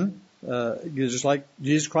again, just like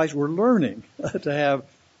Jesus Christ, we're learning to have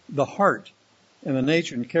the heart and the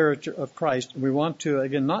nature and character of Christ. And we want to,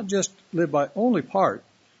 again, not just live by only part,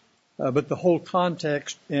 but the whole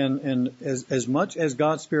context and as much as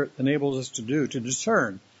God's Spirit enables us to do, to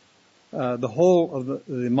discern the whole of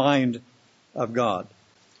the mind of God.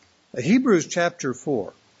 Hebrews chapter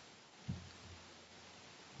 4.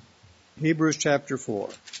 Hebrews chapter 4.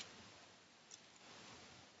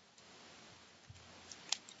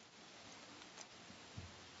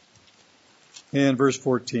 And verse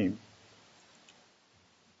 14.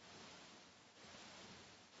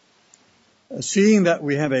 Seeing that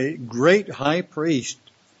we have a great high priest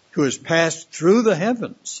who has passed through the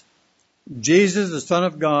heavens, Jesus, the Son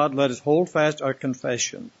of God, let us hold fast our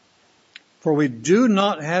confession. For we do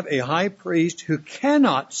not have a high priest who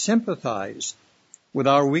cannot sympathize with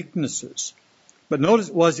our weaknesses, but notice,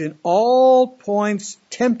 was in all points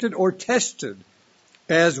tempted or tested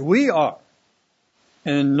as we are.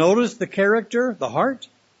 And notice the character, the heart,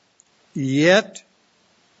 yet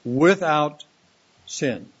without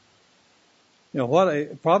sin.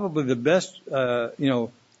 Probably the best, kind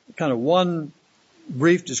of one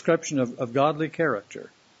brief description of godly character.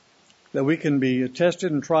 That we can be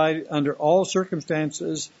tested and tried under all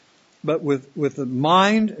circumstances, but with the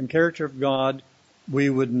mind and character of God, we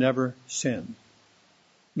would never sin.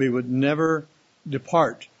 We would never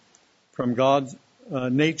depart from God's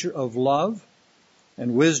nature of love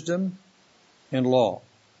and wisdom and law.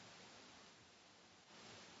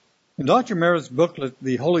 In Dr. Merritt's booklet,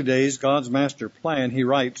 The Holy Days, God's Master Plan, he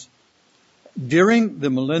writes, during the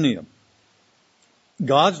millennium,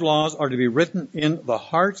 God's laws are to be written in the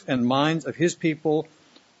hearts and minds of His people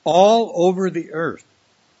all over the earth.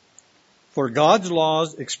 For God's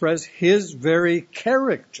laws express His very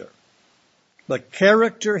character, the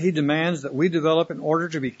character He demands that we develop in order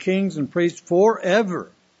to be kings and priests forever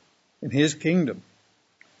in His kingdom.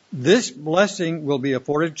 This blessing will be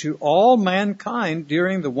afforded to all mankind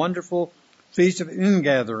during the wonderful Feast of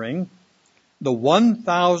Ingathering, the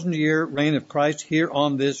 1,000-year reign of Christ here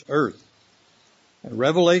on this earth. And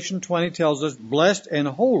Revelation 20 tells us, blessed and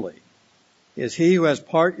holy is he who has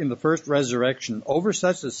part in the first resurrection. Over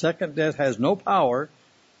such the second death has no power,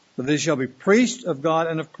 but they shall be priests of God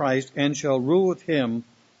and of Christ, and shall rule with Him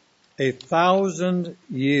 1,000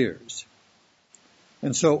 years.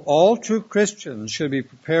 And so all true Christians should be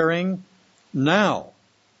preparing now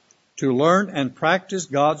to learn and practice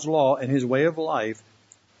God's law and His way of life,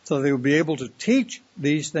 so they will be able to teach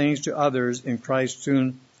these things to others in Christ's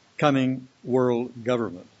soon coming world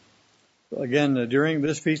government. Again, during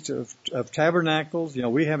this Feast of Tabernacles,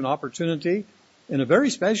 we have an opportunity in a very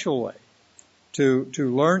special way to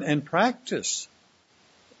learn and practice,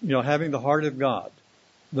 having the heart of God,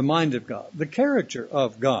 the mind of God, the character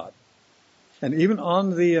of God. And even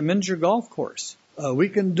on the miniature golf course, we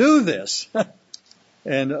can do this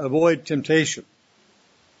and avoid temptation.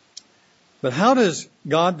 But how does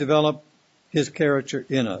God develop His character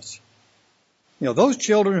in us? Those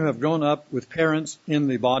children who have grown up with parents in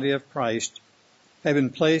the body of Christ have been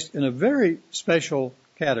placed in a very special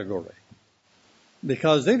category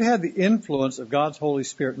because they've had the influence of God's Holy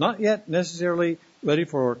Spirit, not yet necessarily ready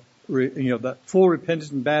for, that full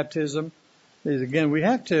repentance and baptism. Because again, we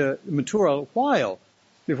have to mature a while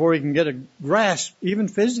before we can get a grasp, even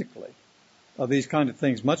physically, of these kind of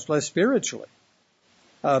things, much less spiritually.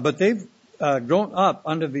 But they've grown up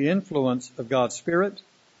under the influence of God's Spirit,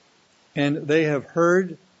 and they have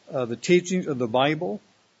heard the teachings of the Bible.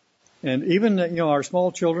 And even, our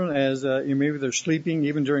small children, as maybe they're sleeping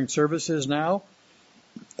even during services now,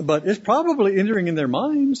 but it's probably entering in their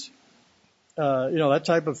minds, that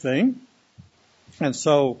type of thing. And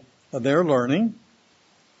so they're learning,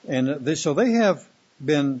 and so they have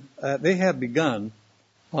begun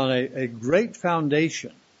on a great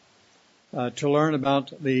foundation to learn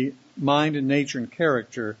about the mind and nature and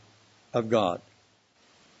character of God.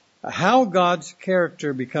 How God's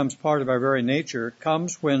character becomes part of our very nature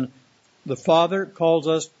comes when the Father calls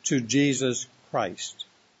us to Jesus Christ.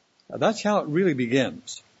 That's how it really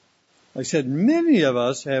begins. Like I said, many of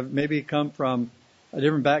us have maybe come from a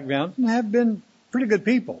different background and have been pretty good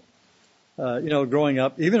people, growing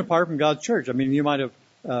up, even apart from God's church. I mean, you might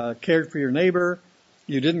have cared for your neighbor,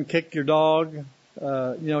 you didn't kick your dog,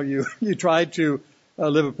 you tried to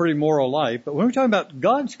live a pretty moral life. But when we're talking about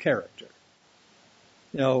God's character,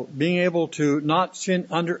 being able to not sin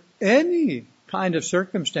under any kind of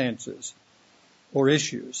circumstances or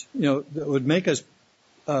issues, that would make us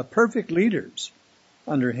perfect leaders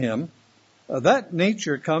under Him, that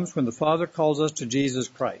nature comes when the Father calls us to Jesus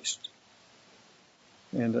Christ.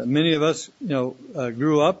 And many of us,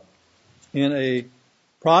 grew up in a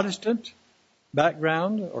Protestant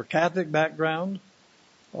background or Catholic background,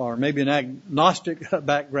 or maybe an agnostic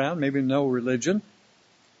background, maybe no religion.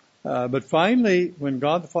 But finally, when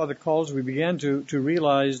God the Father calls, we began to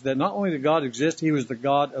realize that not only did God exist, He was the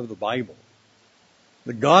God of the Bible,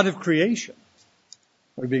 the God of creation.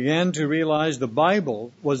 We began to realize the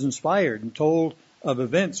Bible was inspired and told of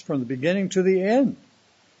events from the beginning to the end.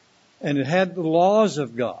 And it had the laws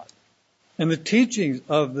of God and the teachings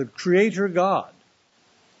of the Creator God.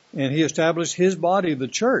 And He established His body, the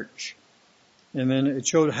church. And then it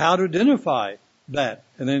showed how to identify that.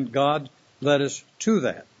 And then God led us to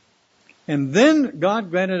that. And then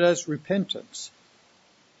God granted us repentance.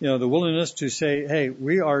 The willingness to say, hey,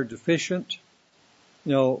 we are deficient.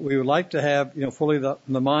 We would like to have, fully the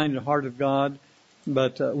mind and heart of God,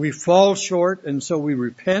 but we fall short, and so we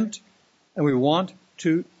repent, and we want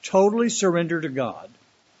to totally surrender to God.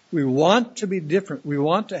 We want to be different. We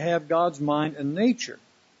want to have God's mind and nature.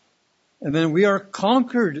 And then we are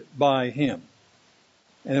conquered by Him.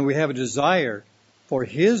 And then we have a desire for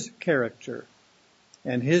His character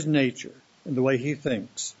and His nature and the way He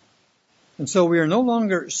thinks. And so we are no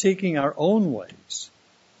longer seeking our own ways,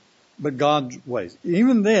 but God's ways.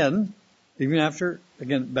 Even then, even after,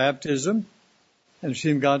 again, baptism and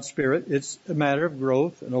receiving God's Spirit, it's a matter of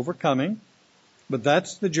growth and overcoming. But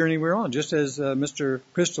that's the journey we're on. Just as Mr.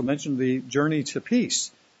 Crystal mentioned, the journey to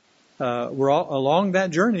peace. Along that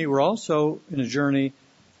journey, we're also in a journey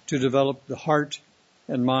to develop the heart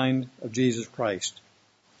and mind of Jesus Christ.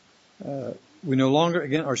 We no longer,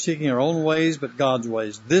 again, are seeking our own ways, but God's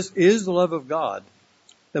ways. This is the love of God,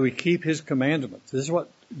 that we keep His commandments. This is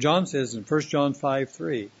what John says in 1 John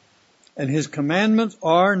 5:3. And His commandments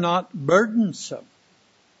are not burdensome.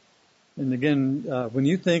 And again, when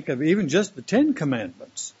you think of even just the 10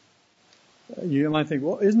 Commandments, you might think,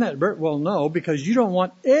 well, isn't that burden? Well, no, because you don't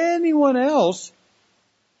want anyone else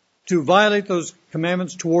to violate those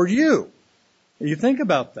commandments toward you. You think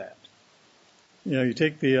about that. You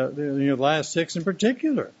take the last 6 in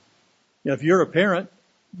particular. If you're a parent,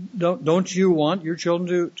 don't you want your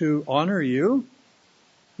children to honor you?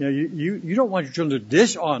 You don't want your children to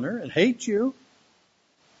dishonor and hate you.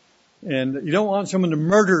 And you don't want someone to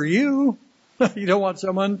murder you. You don't want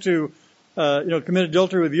someone to, commit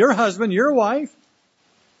adultery with your husband, your wife.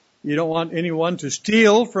 You don't want anyone to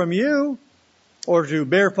steal from you or to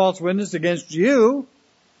bear false witness against you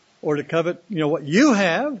or to covet, what you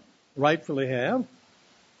have, rightfully have.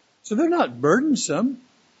 So they're not burdensome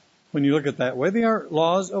when you look at it that way. They are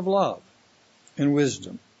laws of love and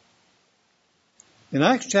wisdom. In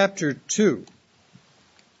Acts chapter 2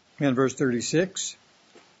 and verse 36,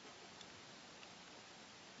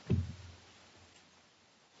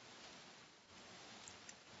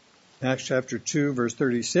 Acts chapter 2, verse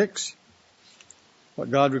 36, what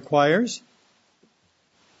God requires.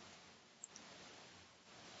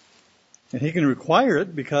 And He can require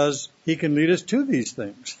it because He can lead us to these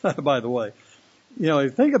things, by the way. You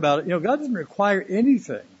think about it, God doesn't require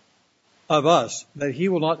anything of us that He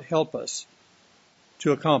will not help us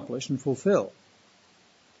to accomplish and fulfill.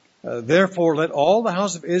 Therefore, let all the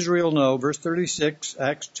house of Israel know, verse 36,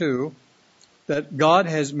 Acts 2, that God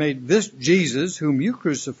has made this Jesus, whom you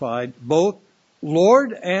crucified, both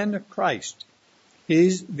Lord and Christ.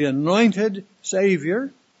 He's the anointed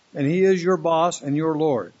Savior, and He is your boss and your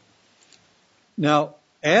Lord. Now,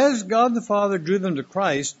 as God the Father drew them to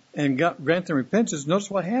Christ and grant them repentance, notice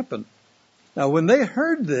what happened. Now, when they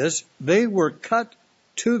heard this, they were cut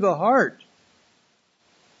to the heart.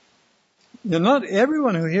 Now, not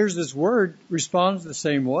everyone who hears this word responds the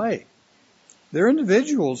same way. There are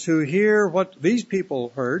individuals who hear what these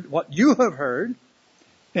people heard, what you have heard,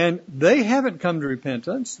 and they haven't come to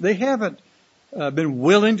repentance. They haven't been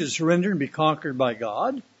willing to surrender and be conquered by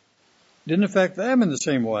God. Didn't affect them in the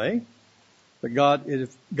same way. But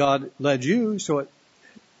God led you, so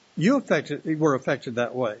you were affected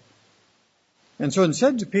that way. And so it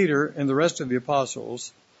said to Peter and the rest of the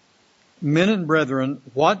apostles, "Men and brethren,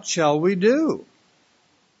 what shall we do?"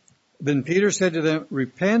 Then Peter said to them,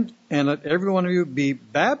 "Repent and let every one of you be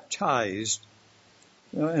baptized."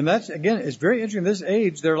 And that's, again, it's very interesting. In this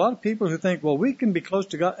age, there are a lot of people who think, well, we can be close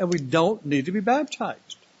to God and we don't need to be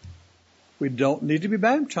baptized. We don't need to be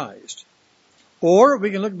baptized. Or we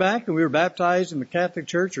can look back and we were baptized in the Catholic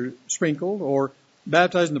Church or sprinkled, or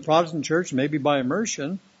baptized in the Protestant Church, maybe by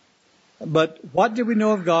immersion. But what did we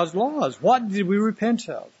know of God's laws? What did we repent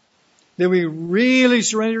of? Did we really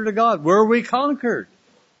surrender to God? Were we conquered?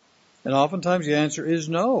 And oftentimes the answer is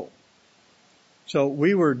no. So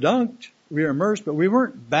we were dunked, we were immersed, but we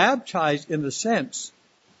weren't baptized in the sense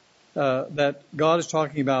that God is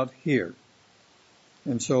talking about here.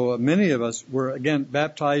 And so many of us were, again,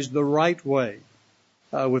 baptized the right way,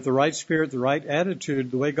 with the right spirit, the right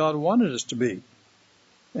attitude, the way God wanted us to be.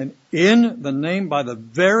 And in the name, by the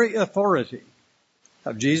very authority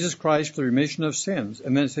of Jesus Christ for the remission of sins.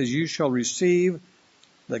 And then it says, you shall receive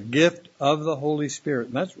the gift of the Holy Spirit.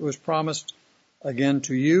 And that was promised again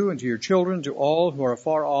to you and to your children, to all who are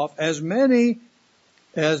far off, as many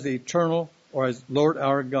as the eternal, or as Lord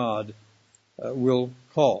our God will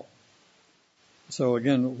call. So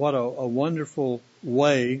again, what a wonderful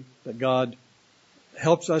way that God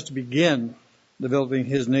helps us to begin developing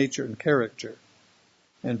His nature and character.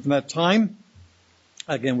 And from that time,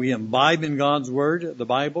 again, we imbibe in God's Word, the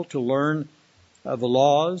Bible, to learn the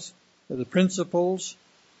laws, the principles,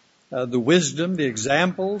 the wisdom, the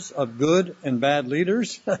examples of good and bad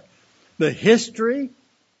leaders, the history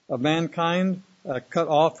of mankind cut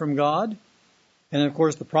off from God, and of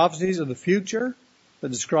course the prophecies of the future that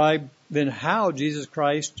describe then how Jesus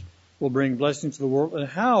Christ will bring blessing to the world and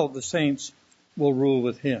how the saints will rule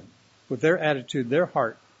with Him, with their attitude, their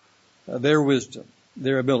heart, their wisdom,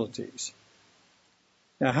 their abilities.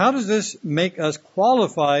 Now, how does this make us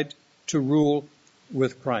qualified to rule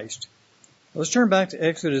with Christ? Let's turn back to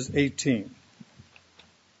Exodus 18.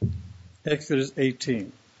 Exodus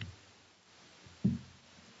 18.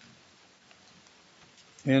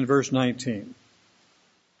 And verse 19.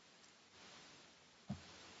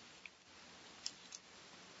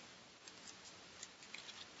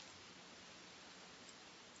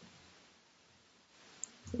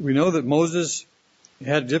 We know that Moses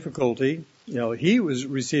had difficulty. He was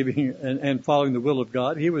receiving and following the will of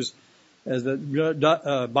God. He was, as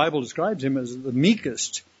the Bible describes him, as the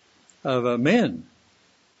meekest of men.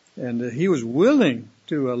 And he was willing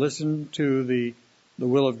to listen to the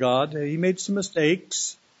will of God. He made some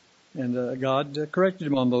mistakes, and God corrected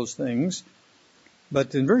him on those things.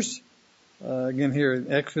 But in again here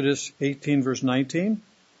in Exodus 18, verse 19,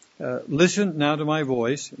 listen now to my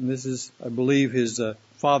voice. And this is, I believe, his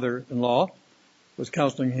father-in-law was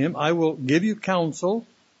counseling him. I will give you counsel,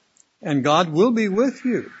 and God will be with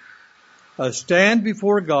you. Stand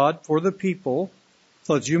before God for the people,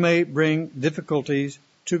 so that you may bring difficulties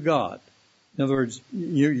to God. In other words,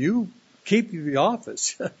 you keep the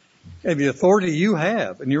office and the authority you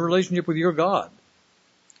have in your relationship with your God.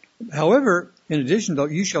 However, in addition, though,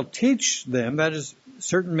 you shall teach them, that is,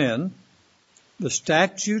 certain men, the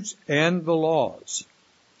statutes and the laws,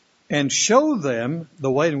 and show them the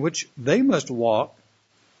way in which they must walk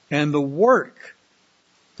and the work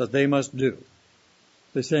that they must do.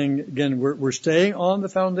 They're saying, again, we're staying on the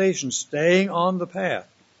foundation, staying on the path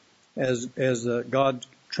as God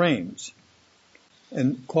trains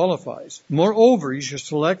and qualifies. Moreover, you shall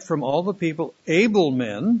select from all the people able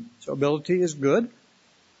men, so ability is good,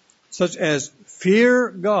 such as fear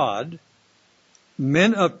God,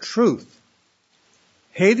 men of truth,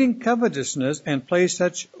 hating covetousness, and place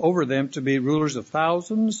such over them to be rulers of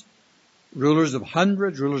thousands, rulers of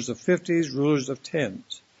hundreds, rulers of fifties, rulers of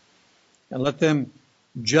tens. And let them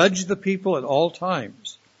judge the people at all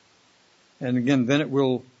times. And again, then it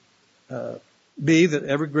will be that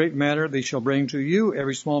every great matter they shall bring to you,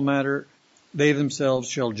 every small matter they themselves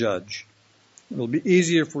shall judge. It will be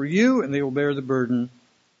easier for you, and they will bear the burden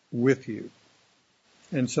with you.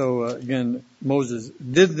 And so, again, Moses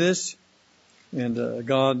did this, and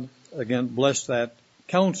God, again, blessed that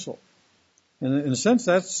counsel. And in a sense,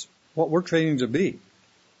 that's what we're training to be.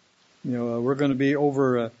 We're going to be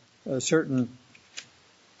over certain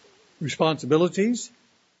responsibilities.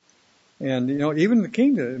 And, even in the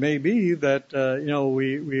kingdom, it may be that,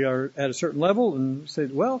 we are at a certain level and say,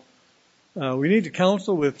 well, we need to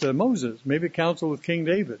counsel with Moses, maybe counsel with King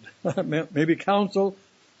David, maybe counsel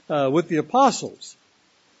with the apostles.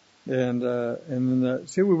 And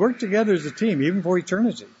see, we work together as a team, even for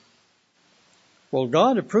eternity. Well,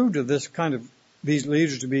 God approved of this kind of, these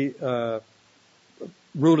leaders to be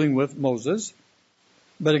ruling with Moses.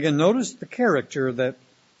 But again, notice the character that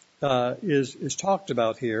is talked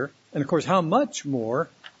about here. And of course, how much more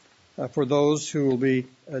for those who will be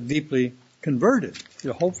deeply converted,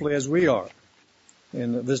 hopefully as we are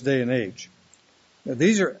in this day and age. Now,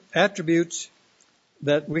 these are attributes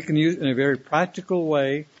that we can use in a very practical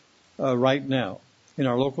way right now in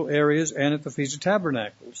our local areas and at the Feast of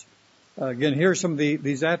Tabernacles. Again, here are some of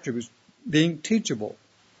these attributes. Being teachable,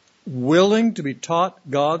 willing to be taught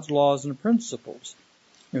God's laws and principles.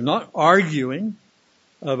 You're not arguing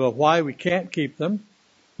about why we can't keep them,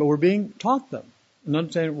 but we're being taught them and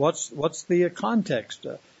understanding what's the context,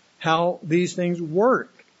 how these things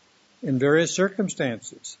work in various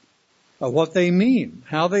circumstances, what they mean,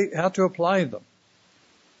 how to apply them,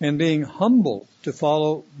 and being humble to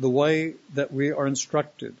follow the way that we are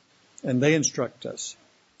instructed and they instruct us,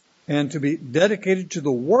 and to be dedicated to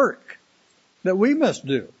the work that we must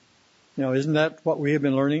do. Isn't that what we have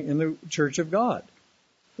been learning in the Church of God?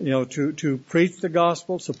 To preach the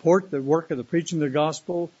gospel, support the work of the preaching of the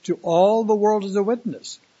gospel to all the world as a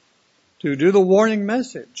witness, to do the warning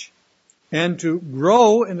message, and to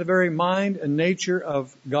grow in the very mind and nature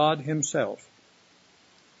of God Himself.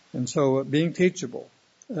 And so being teachable.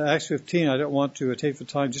 Acts 15, I don't want to take the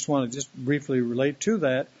time, just want to briefly relate to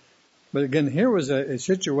that. But again, here was a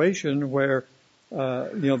situation where,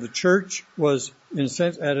 the church was, in a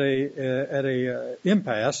sense, at a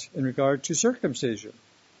impasse in regard to circumcision.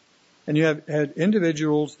 And you had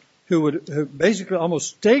individuals who basically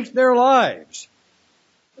almost staked their lives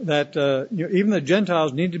that, even the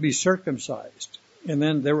Gentiles need to be circumcised. And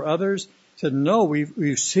then there were others who said, no,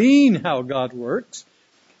 we've seen how God works.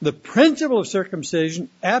 The principle of circumcision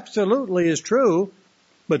absolutely is true,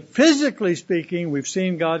 but physically speaking, we've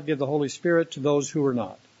seen God give the Holy Spirit to those who are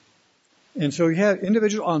not. And so you have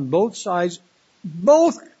individuals on both sides,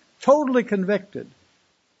 both totally convicted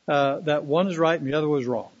that one is right and the other was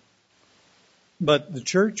wrong. But the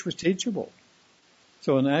church was teachable.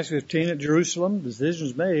 So in Acts 15 at Jerusalem, the decision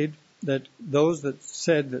was made that those that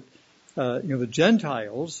said that the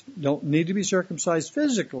Gentiles don't need to be circumcised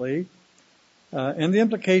physically, and the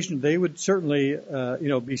implication they would certainly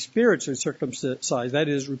be spiritually circumcised, that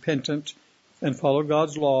is, repentant and follow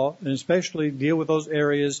God's law, and especially deal with those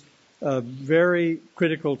areas very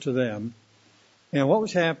critical to them. And what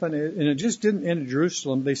was happening, and it just didn't end at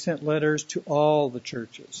Jerusalem, they sent letters to all the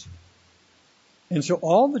churches. And so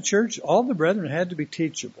all the brethren had to be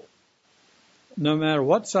teachable. No matter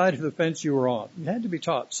what side of the fence you were on, you had to be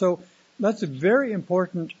taught. So that's a very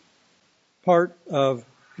important part of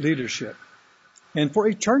leadership. And for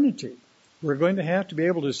eternity, we're going to have to be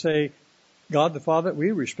able to say, God the Father,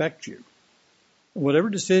 we respect you. Whatever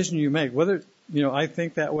decision you make, whether, I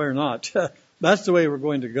think that way or not, that's the way we're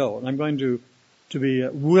going to go. And I'm going to be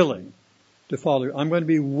willing to follow. I'm going to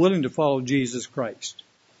be willing to follow Jesus Christ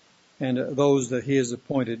and those that He has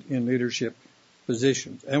appointed in leadership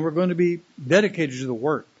positions. And we're going to be dedicated to the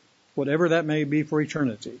work, whatever that may be for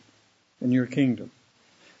eternity in your kingdom.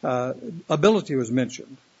 Ability was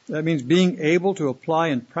mentioned. That means being able to apply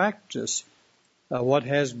and practice what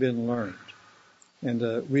has been learned.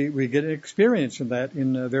 And we get experience of that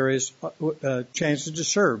in various chances to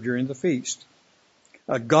serve during the feast.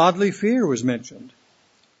 Godly fear was mentioned.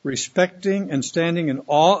 Respecting and standing in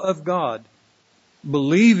awe of God.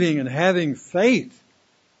 Believing and having faith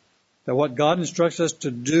that what God instructs us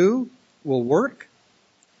to do will work.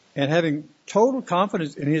 And having total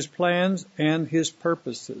confidence in His plans and His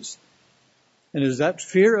purposes. And it is that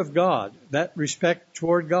fear of God, that respect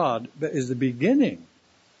toward God, that is the beginning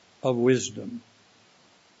of wisdom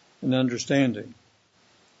and understanding.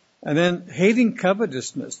 And then hating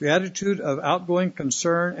covetousness, the attitude of outgoing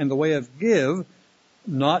concern and the way of give,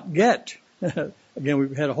 not get. Again,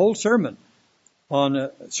 we've had a whole sermon on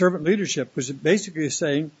servant leadership, which is basically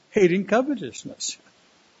saying hating covetousness.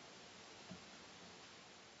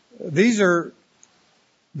 These are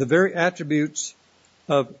the very attributes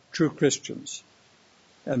of true Christians.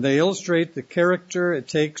 And they illustrate the character it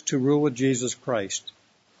takes to rule with Jesus Christ.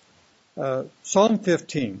 Psalm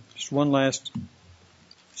 15, just one last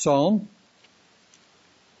psalm.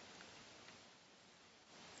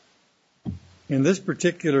 In this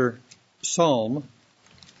particular psalm,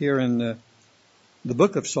 here in the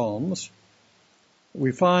book of Psalms,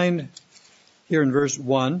 we find here in verse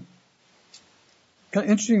 1, kind of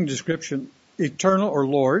interesting description, eternal or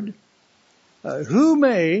Lord, who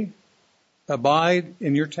may abide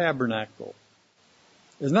in your tabernacle?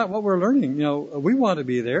 Isn't that what we're learning? You know, we want to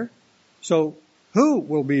be there. So who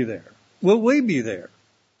will be there? Will we be there?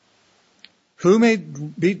 Who may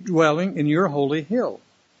be dwelling in your holy hill?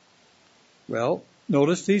 Well,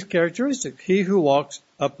 notice these characteristics. He who walks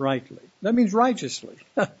uprightly. That means righteously.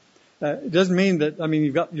 It doesn't mean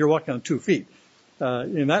that, you're walking on 2 feet,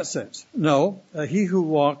 in that sense. No, he who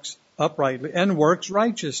walks uprightly and works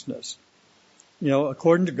righteousness,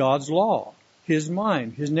 according to God's law, his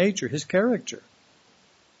mind, his nature, his character,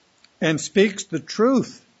 and speaks the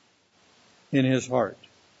truth in his heart.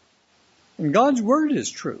 And God's word is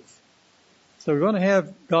truth. So we're going to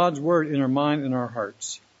have God's word in our mind and our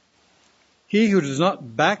hearts. He who does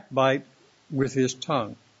not backbite with his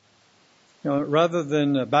tongue. Rather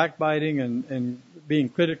than backbiting and being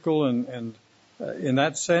critical and in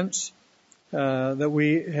that sense, that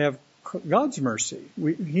we have God's mercy.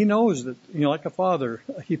 He knows that, like a father,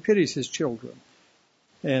 he pities his children.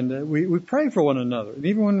 And we pray for one another. And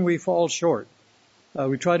even when we fall short,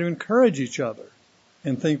 we try to encourage each other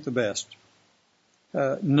and think the best.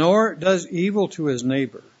 Nor does evil to his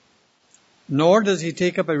neighbor, nor does he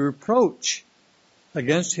take up a reproach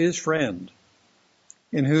against his friend,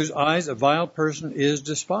 in whose eyes a vile person is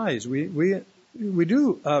despised. We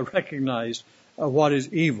do recognize what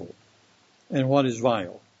is evil and what is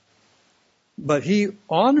vile. But he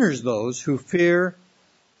honors those who fear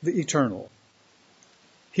the eternal.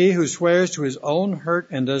 He who swears to his own hurt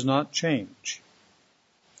and does not change.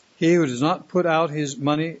 He who does not put out his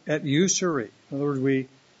money at usury. In other words,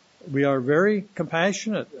 we are very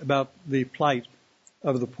compassionate about the plight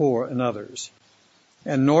of the poor and others.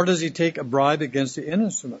 And nor does he take a bribe against the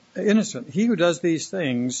innocent. He who does these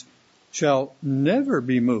things shall never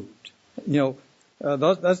be moved.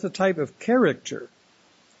 That's the type of character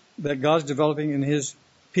that God's developing in his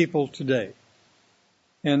people today.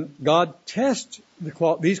 And God tests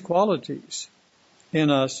these qualities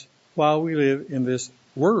in us while we live in this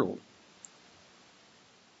world.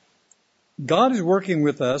 God is working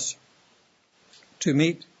with us to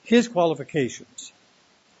meet his qualifications.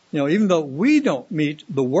 Even though we don't meet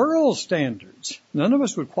the world's standards, none of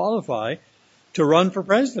us would qualify to run for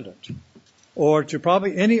president or to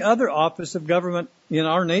probably any other office of government in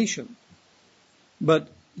our nation. But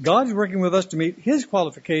God is working with us to meet his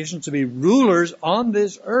qualifications to be rulers on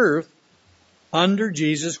this earth under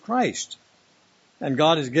Jesus Christ. And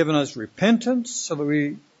God has given us repentance so that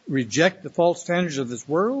we reject the false standards of this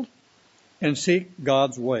world and seek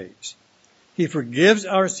God's ways. He forgives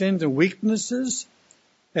our sins and weaknesses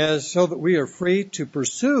so that we are free to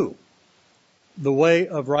pursue the way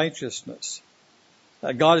of righteousness.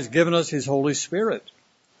 God has given us his Holy Spirit,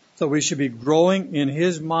 so we should be growing in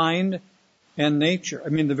his mind and nature.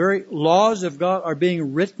 The very laws of God are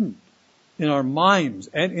being written in our minds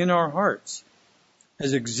and in our hearts,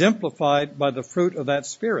 as exemplified by the fruit of that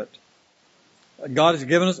Spirit. God has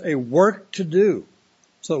given us a work to do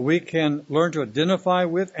so that we can learn to identify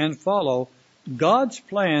with and follow God's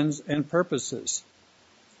plans and purposes.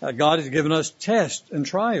 God has given us tests and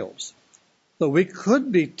trials so we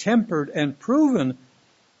could be tempered and proven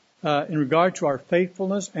in regard to our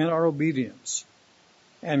faithfulness and our obedience.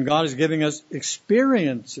 And God is giving us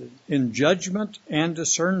experiences in judgment and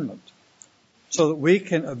discernment so that we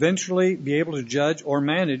can eventually be able to judge or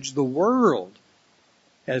manage the world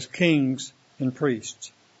as kings and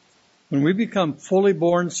priests. When we become fully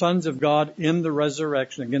born sons of God in the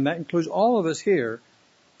resurrection, again, that includes all of us here,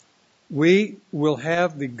 we will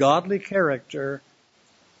have the godly character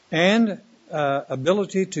and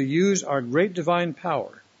ability to use our great divine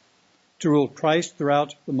power to rule Christ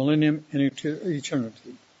throughout the millennium and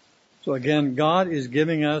eternity. So again, God is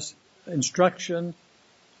giving us instruction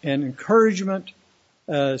and encouragement,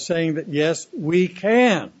 saying that yes, we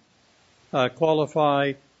can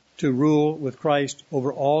qualify to rule with Christ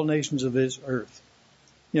over all nations of this earth.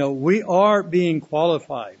 We are being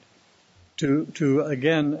qualified to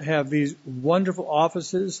again have these wonderful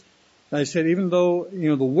offices. And I said, even though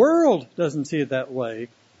the world doesn't see it that way,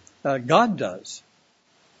 God does.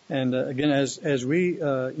 And again, as we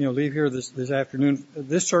leave here this afternoon,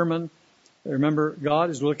 this sermon, remember,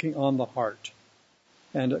 God is looking on the heart,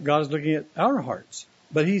 and God is looking at our hearts.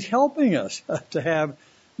 But He's helping us to have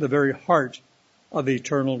the very heart of the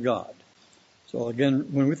eternal God. So again,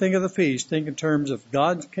 when we think of the feast, think in terms of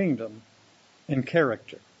God's kingdom and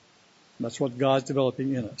character. That's what God's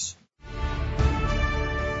developing in us.